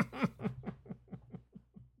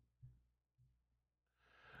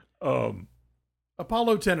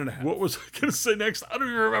 Apollo 10.5. What was I going to say next? I don't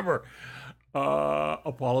even remember.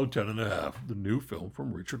 Apollo 10.5, the new film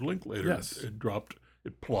from Richard Linklater. Yes. It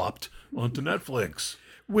plopped onto Netflix.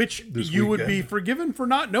 Which you would be forgiven for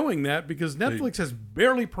not knowing that because Netflix has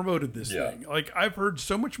barely promoted this thing. Like, I've heard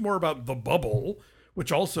so much more about The Bubble,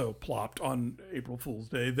 which also plopped on April Fool's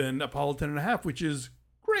Day, than Apollo 10.5, which is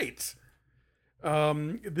great.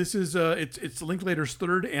 This is it's Linklater's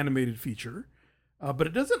third animated feature, but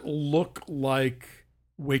it doesn't look like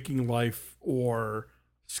Waking Life or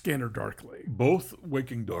Scanner Darkly. Both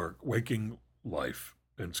Waking Life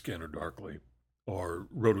and Scanner Darkly are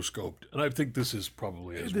rotoscoped, and I think this is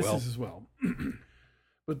probably as well.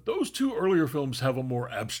 But those two earlier films have a more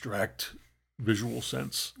abstract visual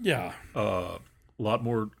sense. Yeah, a lot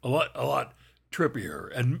trippier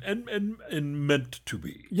and meant to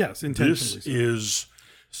be. Yes, intentionally. This is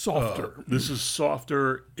softer. This is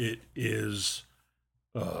softer. It is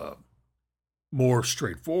more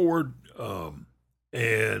straightforward,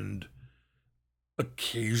 and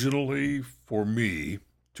occasionally, for me,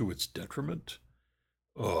 to its detriment,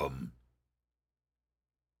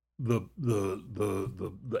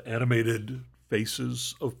 the animated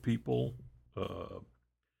faces of people are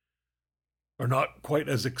not quite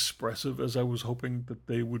as expressive as I was hoping that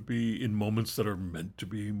they would be in moments that are meant to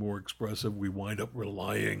be more expressive. We wind up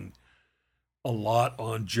relying a lot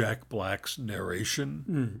on Jack Black's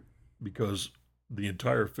narration because the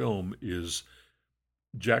entire film is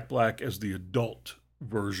Jack Black as the adult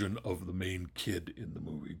version of the main kid in the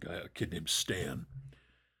movie, a kid named Stan.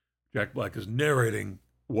 Jack Black is narrating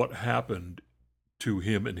what happened to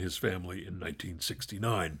him and his family in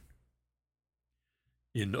 1969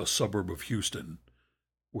 in a suburb of Houston,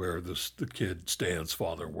 where the kid Stan's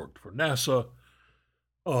father worked for NASA.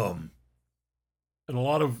 And a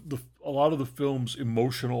lot of the film's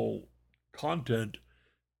emotional content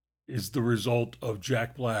is the result of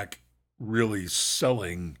Jack Black really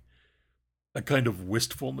selling a kind of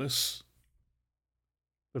wistfulness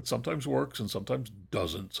that sometimes works and sometimes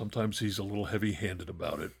doesn't. Sometimes he's a little heavy-handed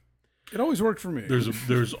about it. It always worked for me.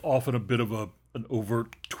 There's often a bit of an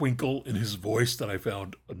overt twinkle in his voice that I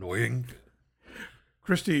found annoying.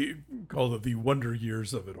 Christie called it the wonder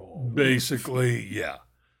years of it all. Basically, yeah.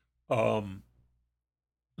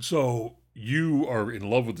 So you are in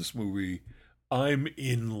love with this movie. I'm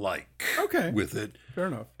in with it. Fair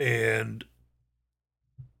enough. And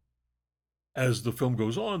as the film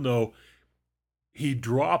goes on, though, he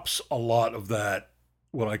drops a lot of that,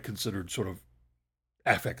 what I considered sort of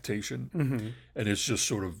affectation, and it's just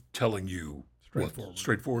sort of telling you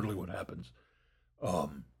straightforwardly what happens.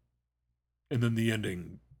 And then the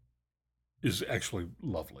ending is actually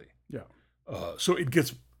lovely. Yeah. So it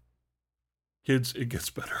gets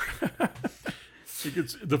better.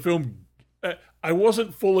 The film. I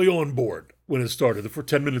wasn't fully on board when it started. For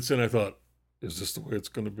 10 minutes in, I thought, is this the way it's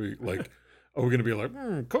going to be? Like, are we going to be like,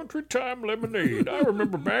 country time lemonade? I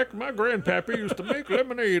remember back, my grandpappy used to make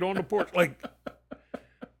lemonade on the porch. Like,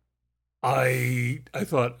 I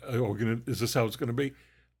thought, is this how it's going to be?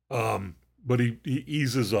 But he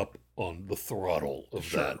eases up on the throttle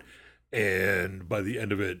of that. And by the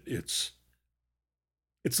end of it, it's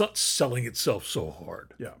not selling itself so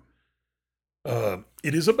hard. Yeah.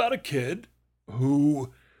 It is about a kid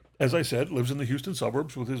who, as I said, lives in the Houston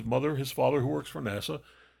suburbs with his mother, his father who works for NASA,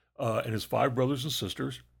 and his 5 brothers and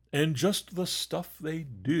sisters, and just the stuff they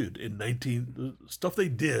did in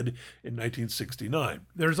 1969.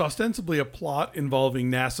 There's ostensibly a plot involving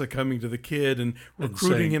NASA coming to the kid and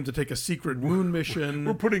recruiting him to take a secret moon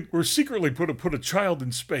mission. We're secretly put a child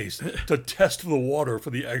in space to test the water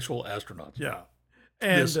for the actual astronauts. Yeah.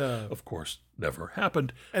 And This, of course, never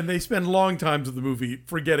happened. and they spend long times of the movie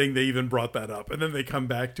forgetting they even brought that up, and then they come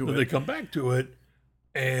back to Then it. they come back to it,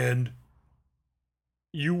 and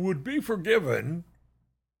you would be forgiven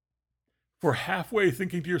for halfway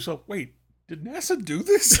thinking to yourself, wait, did NASA do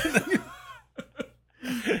this?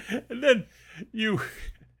 And then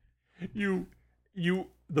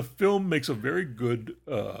the film makes a very good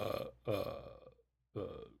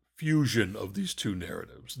fusion of these two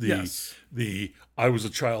narratives. Yes. I was a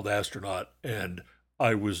child astronaut and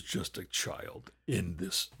I was just a child in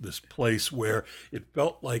this place where it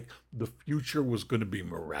felt like the future was going to be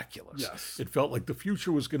miraculous. Yes. It felt like the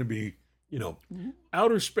future was going to be,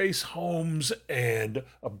 outer space homes and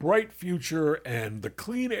a bright future, and the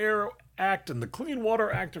Clean Air Act and the Clean Water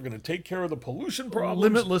Act are going to take care of the pollution problems.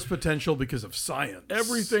 Limitless potential because of science.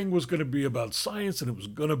 Everything was going to be about science, and it was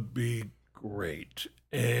going to be great.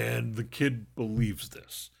 And the kid believes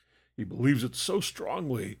this. He believes it so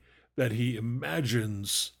strongly that he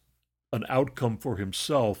imagines an outcome for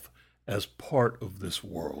himself as part of this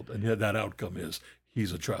world. And yet that outcome is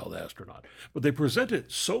he's a child astronaut. But they present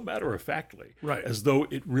it so matter-of-factly, Right. as though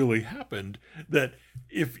it really happened, that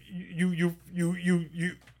if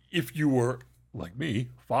if you were like me,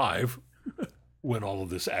 5, when all of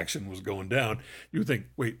this action was going down, you would think,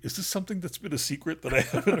 wait, is this something that's been a secret that I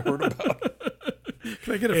haven't heard about?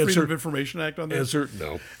 Can I get a Answer- Freedom of Information Act on this? Answer,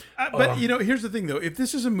 no. But here's the thing, though. If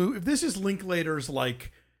this is if this is Linklaters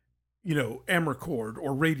like, Amarcord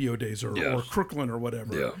or Radio Days or Yes. Crooklyn or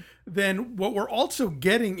whatever, Yeah. then what we're also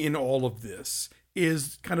getting in all of this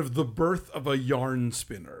is kind of the birth of a yarn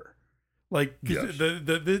spinner. Like 'cause Yes.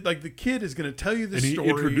 the kid is going to tell you the And he story.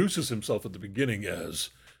 introduces himself at the beginning as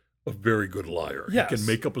a very good liar. Yes. He can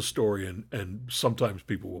make up a story, and sometimes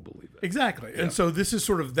people will believe it. Exactly. Yeah. And so this is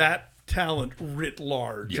sort of that talent writ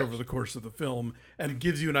large Yes. over the course of the film, and it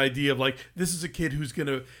gives you an idea of like, this is a kid who's going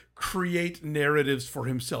to create narratives for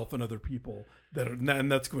himself and other people and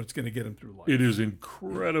that's what's going to get him through life. It is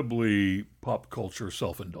incredibly pop culture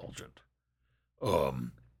self-indulgent,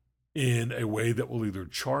 in a way that will either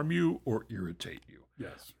charm you or irritate you.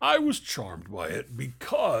 Yes. I was charmed by it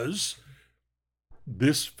because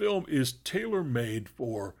this film is tailor-made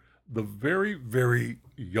for the very, very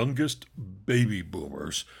youngest baby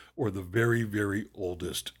boomers or the very, very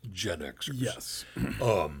oldest Gen Xers. Yes.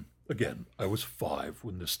 Again, I was 5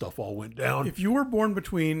 when this stuff all went down. If you were born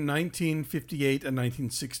between 1958 and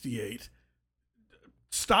 1968,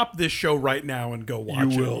 stop this show right now and go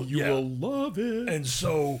watch will, it. You yeah. will love it. And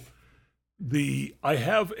so I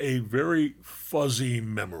have a very fuzzy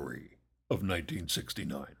memory of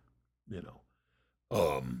 1969,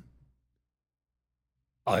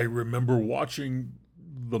 I remember watching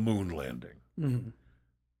the moon landing. Mhm.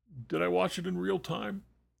 Did I watch it in real time?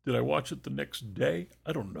 Did I watch it the next day?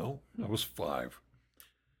 I don't know. I was 5.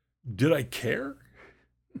 Did I care?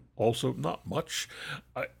 Also, not much.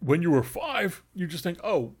 When you were 5, you just think,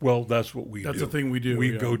 oh, well, that's what we do. That's the thing we do.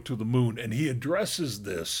 We yeah. go to the moon. And he addresses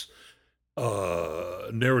this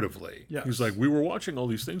narratively. Yes. He's like, we were watching all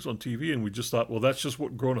these things on TV, and we just thought, well, that's just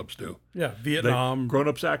what grown-ups do. Yeah, Vietnam,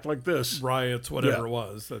 Grown-ups act like this. riots, whatever Yeah. it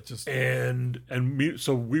was. That's just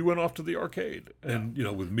So we went off to the arcade. And,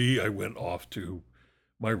 with me, I went off to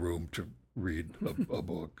my room to read a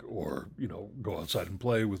book or, go outside and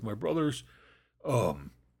play with my brothers.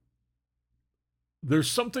 There's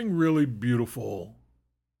something really beautiful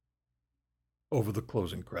over the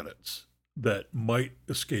closing credits that might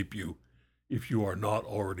escape you if you are not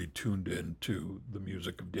already tuned in to the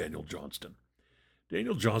music of Daniel Johnston.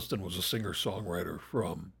 Daniel Johnston was a singer-songwriter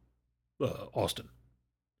from Austin.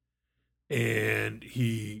 And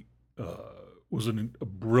he was a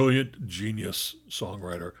brilliant genius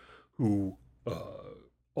songwriter who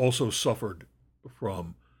also suffered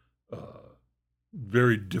from a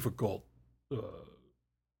very difficult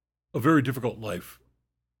life,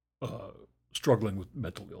 struggling with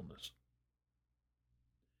mental illness.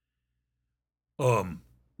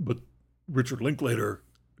 But Richard Linklater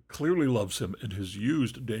clearly loves him and has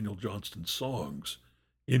used Daniel Johnston's songs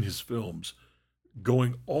in his films,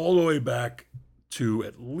 going all the way back to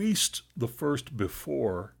at least the first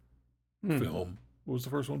Before film. What was the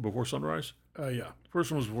first one? Before Sunrise? yeah.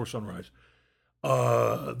 First one was Before Sunrise.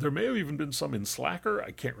 There may have even been some in Slacker.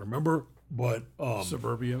 I can't remember, but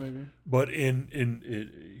Suburbia, maybe. but he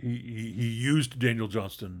used Daniel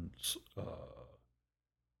Johnston's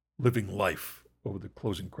living life over the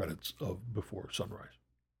closing credits of Before Sunrise.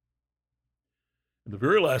 And the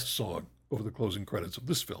very last song over the closing credits of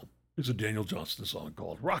this film is a Daniel Johnston song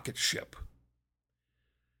called Rocket Ship.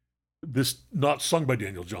 This, not sung by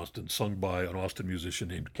Daniel Johnston, sung by an Austin musician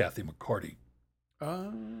named Kathy McCarty.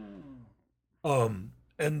 Oh. And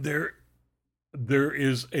there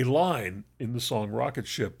is a line in the song Rocket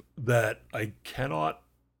Ship that I cannot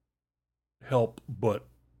help but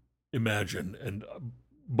imagine and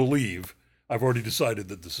believe. I've already decided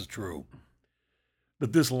that this is true.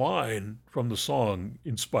 That this line from the song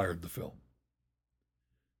inspired the film.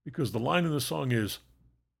 Because the line in the song is,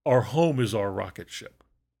 "Our home is our rocket ship."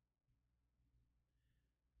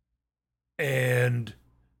 And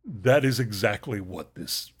that is exactly what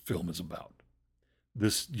this film is about.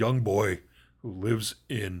 This young boy who lives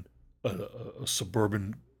in a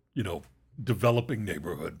suburban, developing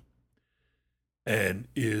neighborhood and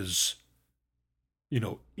is,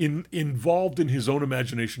 involved in his own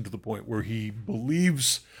imagination to the point where he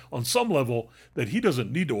believes on some level that he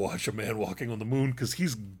doesn't need to watch a man walking on the moon because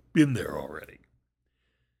he's been there already.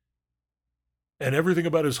 And everything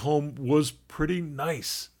about his home was pretty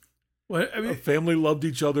nice. Well, A family loved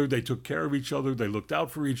each other. They took care of each other. They looked out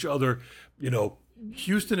for each other.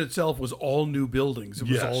 Houston itself was all new buildings. It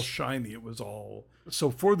was Yes. all shiny. It was all... So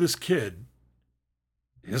for this kid,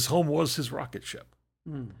 his home was his rocket ship.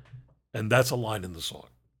 And that's a line in the song.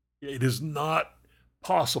 It is not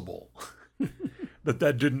possible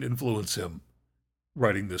that didn't influence him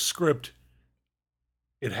writing this script.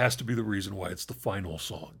 It has to be the reason why it's the final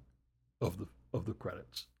song of the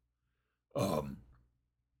credits.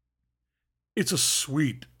 It's a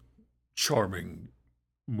sweet, charming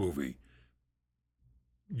movie.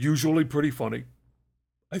 Usually pretty funny.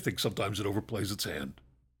 I think sometimes it overplays its hand.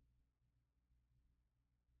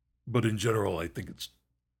 But in general, I think it's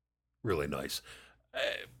really nice.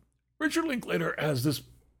 Richard Linklater has this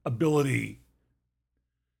ability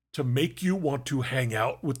to make you want to hang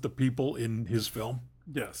out with the people in his film.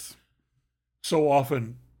 Yes. So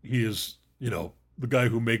often he is, the guy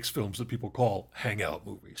who makes films that people call hangout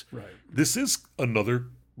movies. Right. This is another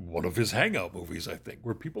one of his hangout movies, I think,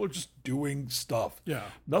 where people are just doing stuff. Yeah.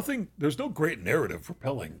 There's no great narrative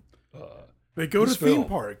propelling. They go to This theme film.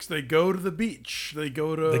 Parks. They go to the beach. They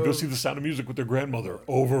go see The Sound of Music with their grandmother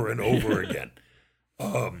over and over again.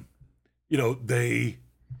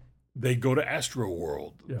 They go to Astro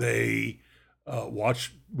World. Yeah. They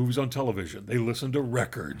watch movies on television. They listen to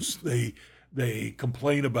records. They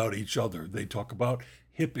complain about each other. They talk about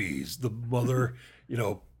hippies. The mother,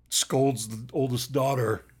 scolds the oldest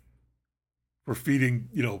daughter for feeding,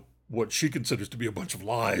 what she considers to be a bunch of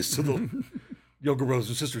lies to the younger brothers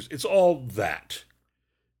and sisters. It's all that.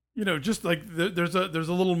 Just like there's a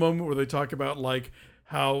little moment where they talk about like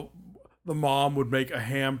how the mom would make a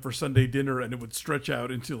ham for Sunday dinner and it would stretch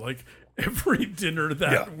out into like every dinner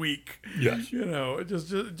that week. Yes. It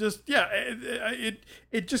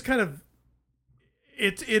just kind of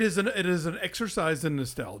it is an exercise in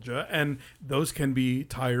nostalgia, and those can be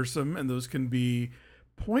tiresome and those can be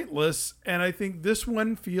pointless, and I think this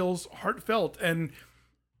one feels heartfelt, and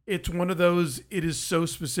it's one of those, it is so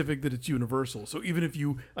specific that it's universal. So even if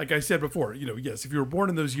you, like I said before, yes, if you were born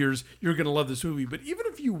in those years, you're going to love this movie. But even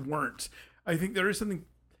if you weren't, I think there's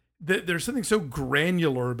something so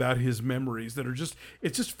granular about his memories that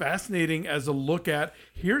it's just fascinating as a look at,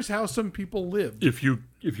 here's how some people lived. If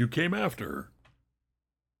you came after,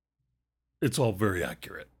 it's all very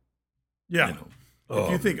accurate. Yeah. If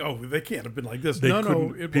you think, they can't have been like this.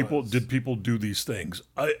 Did people do these things?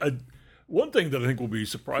 One thing that I think will be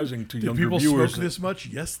surprising to younger people viewers. Smoke this much?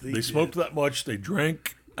 Yes, they did. Smoked that much. They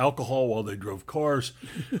drank alcohol while they drove cars.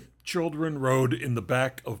 Children rode in the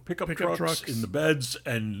back of pickup trucks in the beds,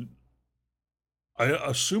 and I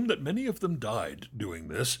assume that many of them died doing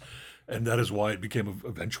this, and that is why it became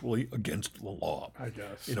eventually against the law. I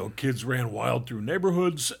guess. Kids ran wild through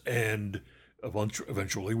neighborhoods, and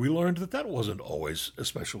eventually we learned that wasn't always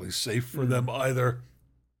especially safe for them either.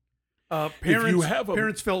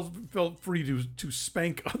 Parents felt free to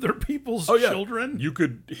spank other people's children. You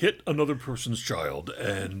could hit another person's child,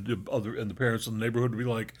 and the parents in the neighborhood would be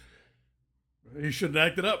like, "You shouldn't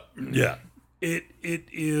act it up." Yeah, it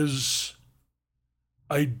is.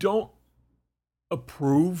 I don't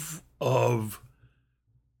approve of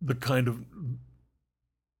the kind of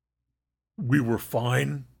we were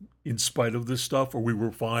fine in spite of this stuff, or we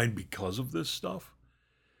were fine because of this stuff.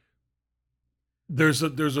 There's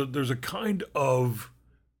a kind of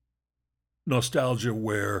nostalgia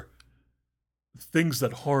where things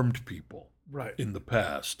that harmed people right in the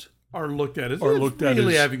past are looked at as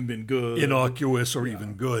really having been good, innocuous, or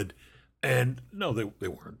even good. And no, they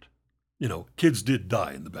weren't. Kids did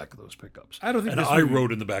die in the back of those pickups. I don't think. And I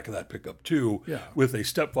rode in the back of that pickup too, yeah. with a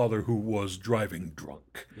stepfather who was driving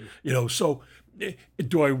drunk. So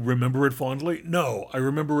do I remember it fondly? No, I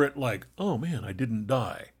remember it like, oh man, I didn't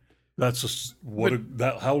die. That's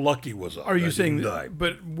how lucky was I? Are you I saying didn't die.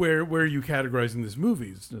 but where are you categorizing this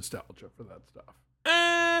movie's nostalgia for that stuff?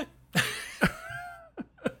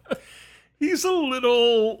 He's a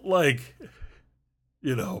little like,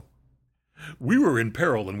 we were in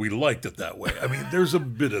peril and we liked it that way. I mean, there's a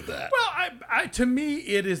bit of that. Well, to me,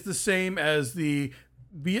 it is the same as the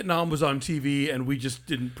Vietnam was on TV and we just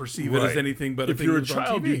didn't perceive it as anything but a if thing you're that a was on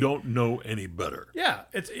child, TV. you don't know any better. Yeah,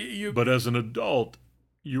 it's you. But as an adult,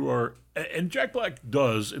 you are, and Jack Black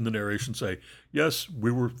does in the narration say, yes,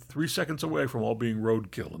 we were 3 seconds away from all being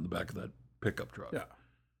roadkill in the back of that pickup truck. Yeah.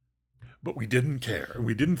 But we didn't care.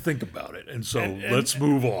 We didn't think about it. And so let's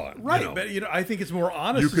move on. Right. But, I think it's more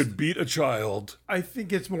honest. You could beat a child. I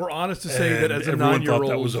think it's more honest to say that as a everyone 9-year-old. thought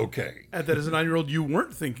that was okay. That as a 9-year-old, you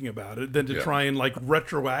weren't thinking about it than to try and like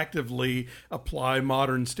retroactively apply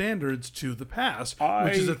modern standards to the past,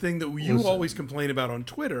 which is a thing that you always complain about on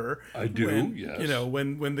Twitter. I do, when, yes.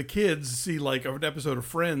 When the kids see like an episode of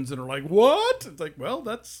Friends and are like, what? It's like, well,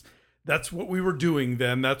 that's what we were doing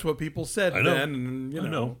then. That's what people said then. And, I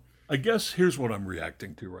know. I guess here's what I'm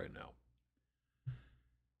reacting to right now.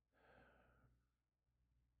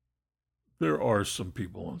 There are some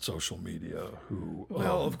people on social media who...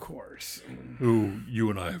 Well, of course. Who you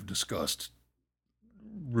and I have discussed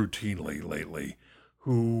routinely lately,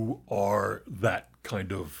 who are that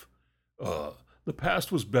kind of... the past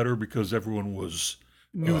was better because everyone was...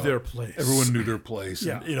 Knew their place. Everyone knew their place.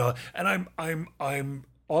 Yeah. And, I'm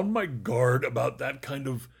on my guard about that kind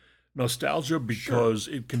of nostalgia because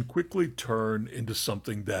it can quickly turn into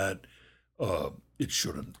something that it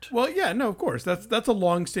shouldn't. Well, yeah, no, of course. That's a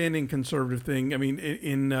long-standing conservative thing. I mean,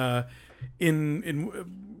 in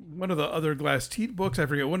one of the other Glass-Steagall books, I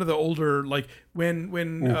forget, one of the older, like when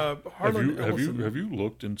Harlan Ellison. Have you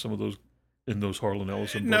looked in some of those Harlan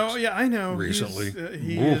Ellison books? No, yeah, I know. Recently,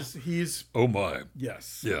 he's oh my,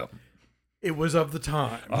 yes, yeah. It was of the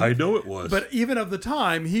time. I know it was. But even of the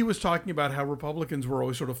time, he was talking about how Republicans were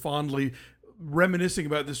always sort of fondly reminiscing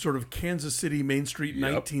about this sort of Kansas City Main Street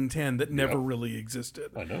 1910 that never really existed.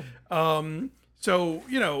 I know. So,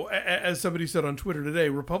 as somebody said on Twitter today,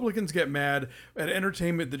 Republicans get mad at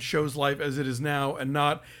entertainment that shows life as it is now and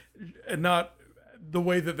not the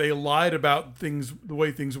way that they lied about things, the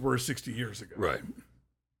way things were 60 years ago. Right.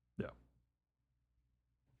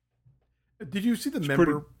 Did you see the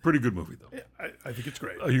Member? Pretty good movie, though. I think it's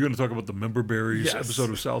great. Are you going to talk about the Member Berries episode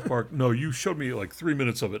of South Park? No, you showed me like 3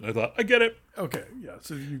 minutes of it, and I thought, I get it. Okay, yeah.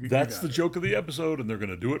 So that's the joke of the episode, and they're going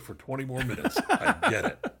to do it for 20 more minutes. I get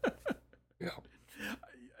it. Yeah.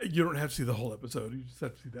 You don't have to see the whole episode. You just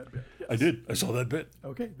have to see that bit. Yes. I did. I saw that bit.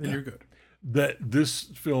 Okay, then you're good. That this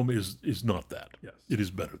film is not that. Yes. It is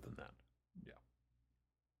better than that. Yeah.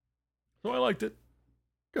 So I liked it.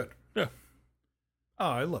 Good. Yeah. Oh,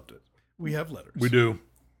 I loved it. We have letters. We do.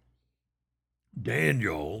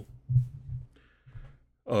 Daniel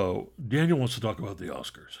wants to talk about the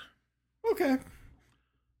Oscars. Okay.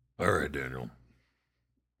 All right, Daniel.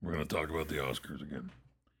 We're going to talk about the Oscars again.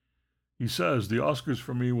 He says, the Oscars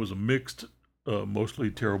for me was a mixed,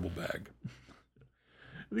 mostly terrible bag.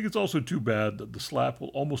 I think it's also too bad that the slap will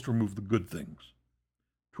almost remove the good things.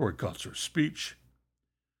 Troy Kotzer's speech.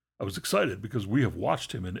 I was excited because we have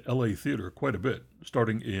watched him in LA theater quite a bit,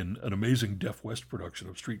 starting in an amazing Deaf West production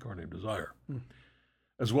of Streetcar Named Desire,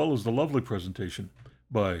 as well as the lovely presentation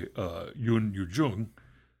by Yoon Yoo-jung,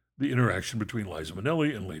 the interaction between Liza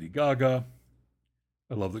Minnelli and Lady Gaga.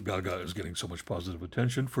 I love that Gaga is getting so much positive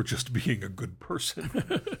attention for just being a good person.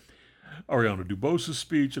 Ariana DeBose's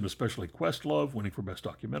speech, and especially Questlove, winning for Best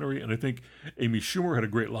Documentary. And I think Amy Schumer had a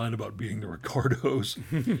great line about being the Ricardos.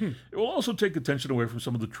 It will also take attention away from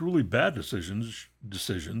some of the truly bad decisions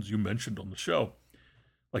you mentioned on the show,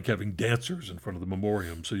 like having dancers in front of the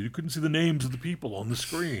memoriam so you couldn't see the names of the people on the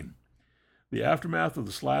screen. The aftermath of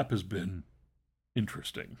the slap has been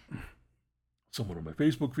interesting. Someone on my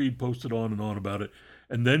Facebook feed posted on and on about it,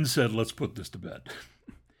 and then said, let's put this to bed.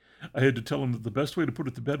 I had to tell him that the best way to put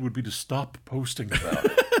it to bed would be to stop posting about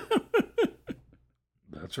it.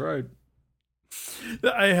 That's right.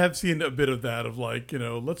 I have seen a bit of that, of like,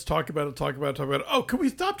 let's talk about it. Oh, can we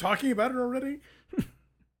stop talking about it already?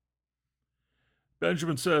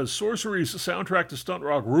 Benjamin says, Sorcery's soundtrack to Stunt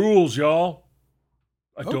Rock rules, y'all.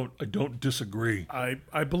 I don't disagree.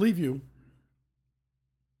 I believe you.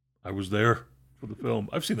 I was there for the film.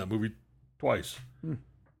 I've seen that movie twice.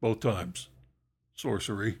 Both times.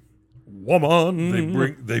 Sorcery. Woman.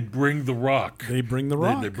 They bring the rock. They bring the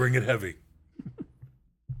rock. They bring it heavy.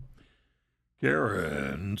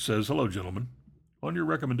 Karen says, hello, gentlemen. On your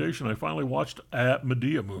recommendation, I finally watched a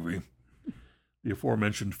Medea movie. The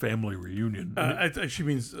aforementioned family reunion. She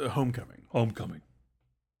means Homecoming. Homecoming.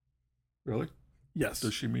 Really? Yes.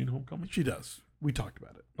 Does she mean Homecoming? She does. We talked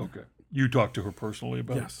about it. Okay. You talked to her personally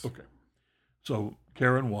about Yes. it? Okay. So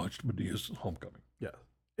Karen watched Medea's Homecoming. Yeah.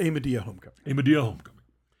 A Medea Homecoming. A Medea Homecoming.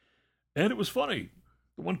 And it was funny.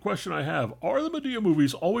 The one question I have, are the Medea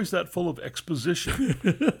movies always that full of exposition?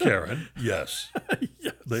 Karen, yes.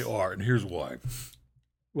 Yes. They are, and here's why.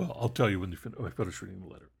 Well, I'll tell you when I finish reading the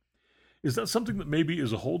letter. Is that something that maybe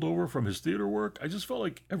is a holdover from his theater work? I just felt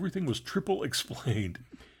like everything was triple explained.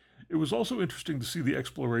 It was also interesting to see the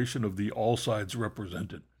exploration of the all sides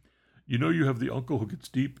represented. You know, you have the uncle who gets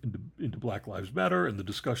deep into Black Lives Matter and the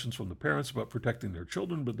discussions from the parents about protecting their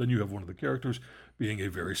children, but then you have one of the characters being a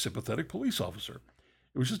very sympathetic police officer.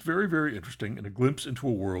 It was just very, very interesting and a glimpse into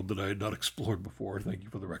a world that I had not explored before. Thank you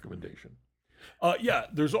for the recommendation. Yeah,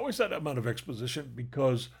 there's always that amount of exposition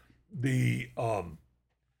because the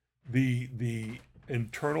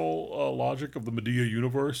internal logic of the Medea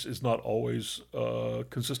universe is not always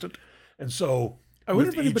consistent, and so I wonder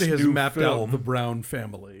if with anybody each has new mapped film- out the Brown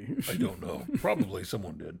family. I don't know. Probably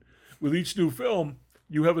someone did. With each new film,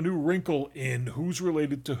 you have a new wrinkle in who's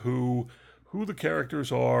related to who the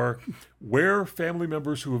characters are, where family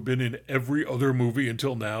members who have been in every other movie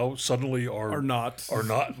until now suddenly Are not.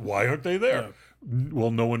 Why aren't they there? Yeah.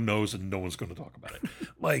 Well, no one knows and no one's going to talk about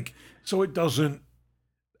it. So it doesn't,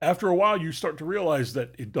 after a while, you start to realize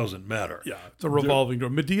that it doesn't matter. Yeah, it's a revolving door.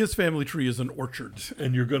 Medea's family tree is an orchard.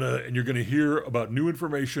 And you're gonna hear about new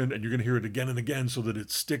information, and you're gonna hear it again and again, so that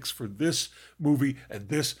it sticks for this movie and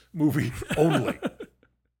this movie only.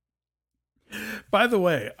 By the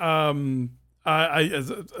way,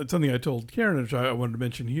 it's something I told Karen, which I wanted to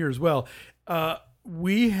mention here as well.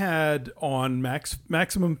 We had on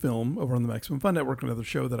Maximum Film over on the Maximum Fun Network, another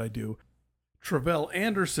show that I do, Travell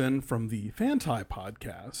Anderson from the Fantai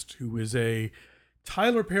podcast, who is a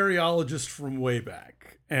Tyler Perryologist from way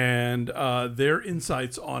back, and their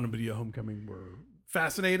insights on Medea Homecoming were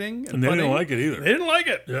fascinating. And they funny. didn't like it either. They didn't like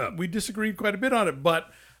it. Yeah. We disagreed quite a bit on it,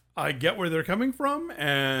 but I get where they're coming from,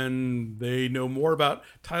 and they know more about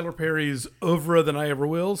Tyler Perry's oeuvre than I ever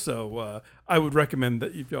will. So I would recommend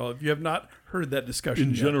that if you have not heard that discussion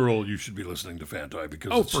In yet, general, you should be listening to Fantai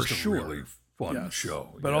because it's for just sure. a really fun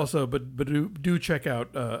show. But Yeah. also, but do check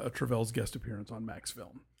out Travell's guest appearance on Max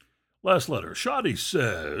Film. Last letter. Shadi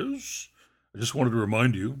says, I just wanted to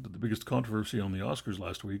remind you that the biggest controversy on the Oscars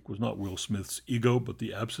last week was not Will Smith's ego, but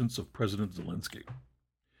the absence of President Zelensky.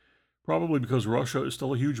 Probably because Russia is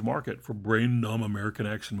still a huge market for brain-numb American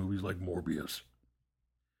action movies like Morbius.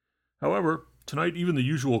 However, tonight even the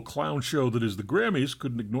usual clown show that is the Grammys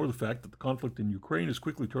couldn't ignore the fact that the conflict in Ukraine is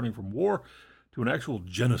quickly turning from war to an actual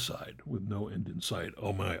genocide with no end in sight.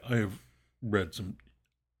 Oh my, I have read some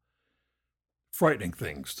frightening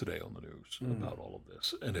things today on the news about all of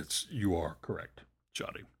this, and you are correct,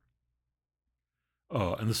 Shadi.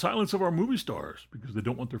 And the silence of our movie stars, because they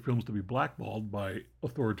don't want their films to be blackballed by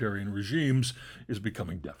authoritarian regimes, is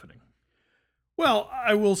becoming deafening. Well,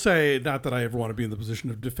 I will say, not that I ever want to be in the position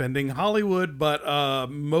of defending Hollywood, but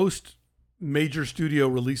most major studio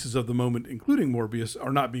releases of the moment, including Morbius,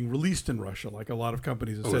 are not being released in Russia, like a lot of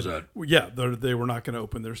companies have said. Is that? Yeah, they were not going to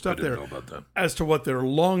open their stuff I didn't there. know about that. As to what their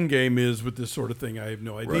long game is with this sort of thing, I have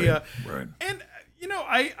no idea. Right. And,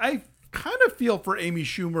 I kind of feel for Amy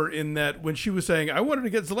Schumer in that when she was saying, I wanted to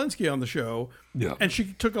get Zelensky on the show, Yeah. and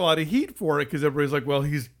she took a lot of heat for it because everybody's like, well,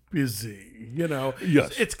 he's busy,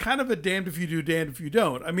 Yes. It's kind of a damned if you do, damned if you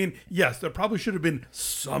don't. I mean, yes, there probably should have been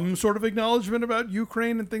some sort of acknowledgement about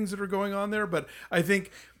Ukraine and things that are going on there, but I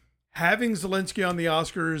think having Zelensky on the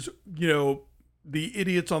Oscars, the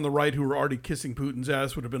idiots on the right who were already kissing Putin's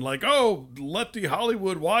ass would have been like, oh, lefty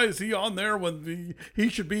Hollywood, why is he on there when he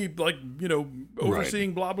should be like,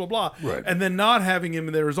 overseeing blah, blah, blah. Right. And then not having him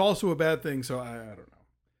in there is also a bad thing. So I don't know.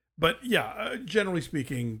 But yeah, generally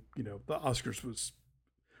speaking, the Oscars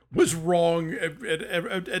was wrong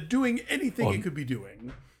at doing anything it could be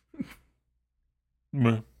doing.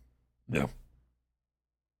 Yeah.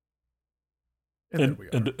 And there we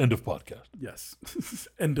are. End of podcast. Yes.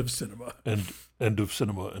 End of cinema. End of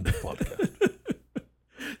cinema. End of podcast.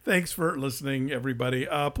 Thanks for listening, everybody.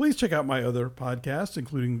 Please check out my other podcasts,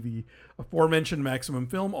 including the aforementioned Maximum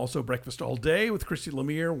Film, also Breakfast All Day with Christy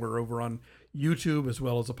Lemire. We're over on YouTube as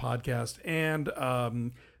well as a podcast. And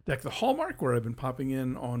Deck the Hallmark, where I've been popping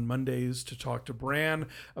in on Mondays to talk to Bran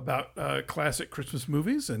about classic Christmas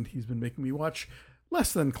movies. And he's been making me watch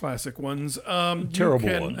less than classic ones.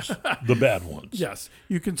 Terrible ones. The bad ones. Yes.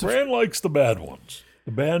 You can Bran likes the bad ones.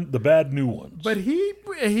 The bad new ones. But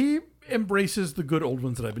he embraces the good old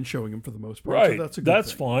ones that I've been showing him for the most part. Right. So that's a good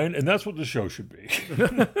thing. Fine. And that's what the show should be.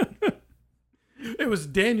 It was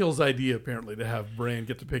Daniel's idea, apparently, to have Bran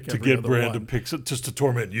get to pick To every get other Bran one. to pick just to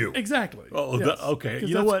torment you. Exactly. Oh, Yes. okay. 'Cause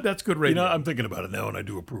You know that's- what? That's good radio. I'm thinking about it now, and I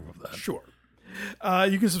do approve of that. Sure.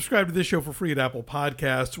 You can subscribe to this show for free at Apple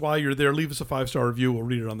Podcasts. While you're there, leave us a 5-star review. We'll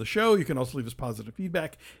read it on the show. You can also leave us positive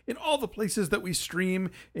feedback in all the places that we stream,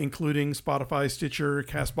 including Spotify, Stitcher,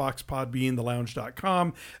 CastBox, Podbean,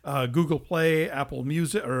 TheLounge.com, Google Play, Apple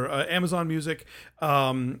Music, or Amazon Music.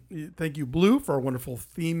 Thank you, Blue, for our wonderful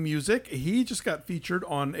theme music. He just got featured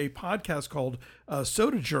on a podcast called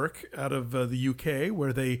Soda Jerk out of the UK,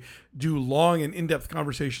 where they do long and in-depth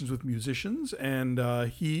conversations with musicians, and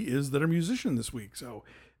he is their musician this week. So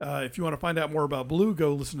if you want to find out more about Blue,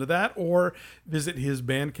 go listen to that or visit his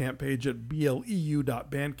Bandcamp page at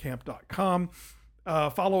bleu.bandcamp.com.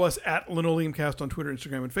 Follow us at LinoleumCast on Twitter,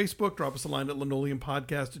 Instagram, and Facebook. Drop us a line at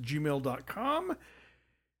linoleumpodcast@gmail.com.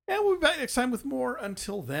 And we'll be back next time with more.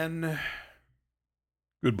 Until then,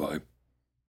 Goodbye.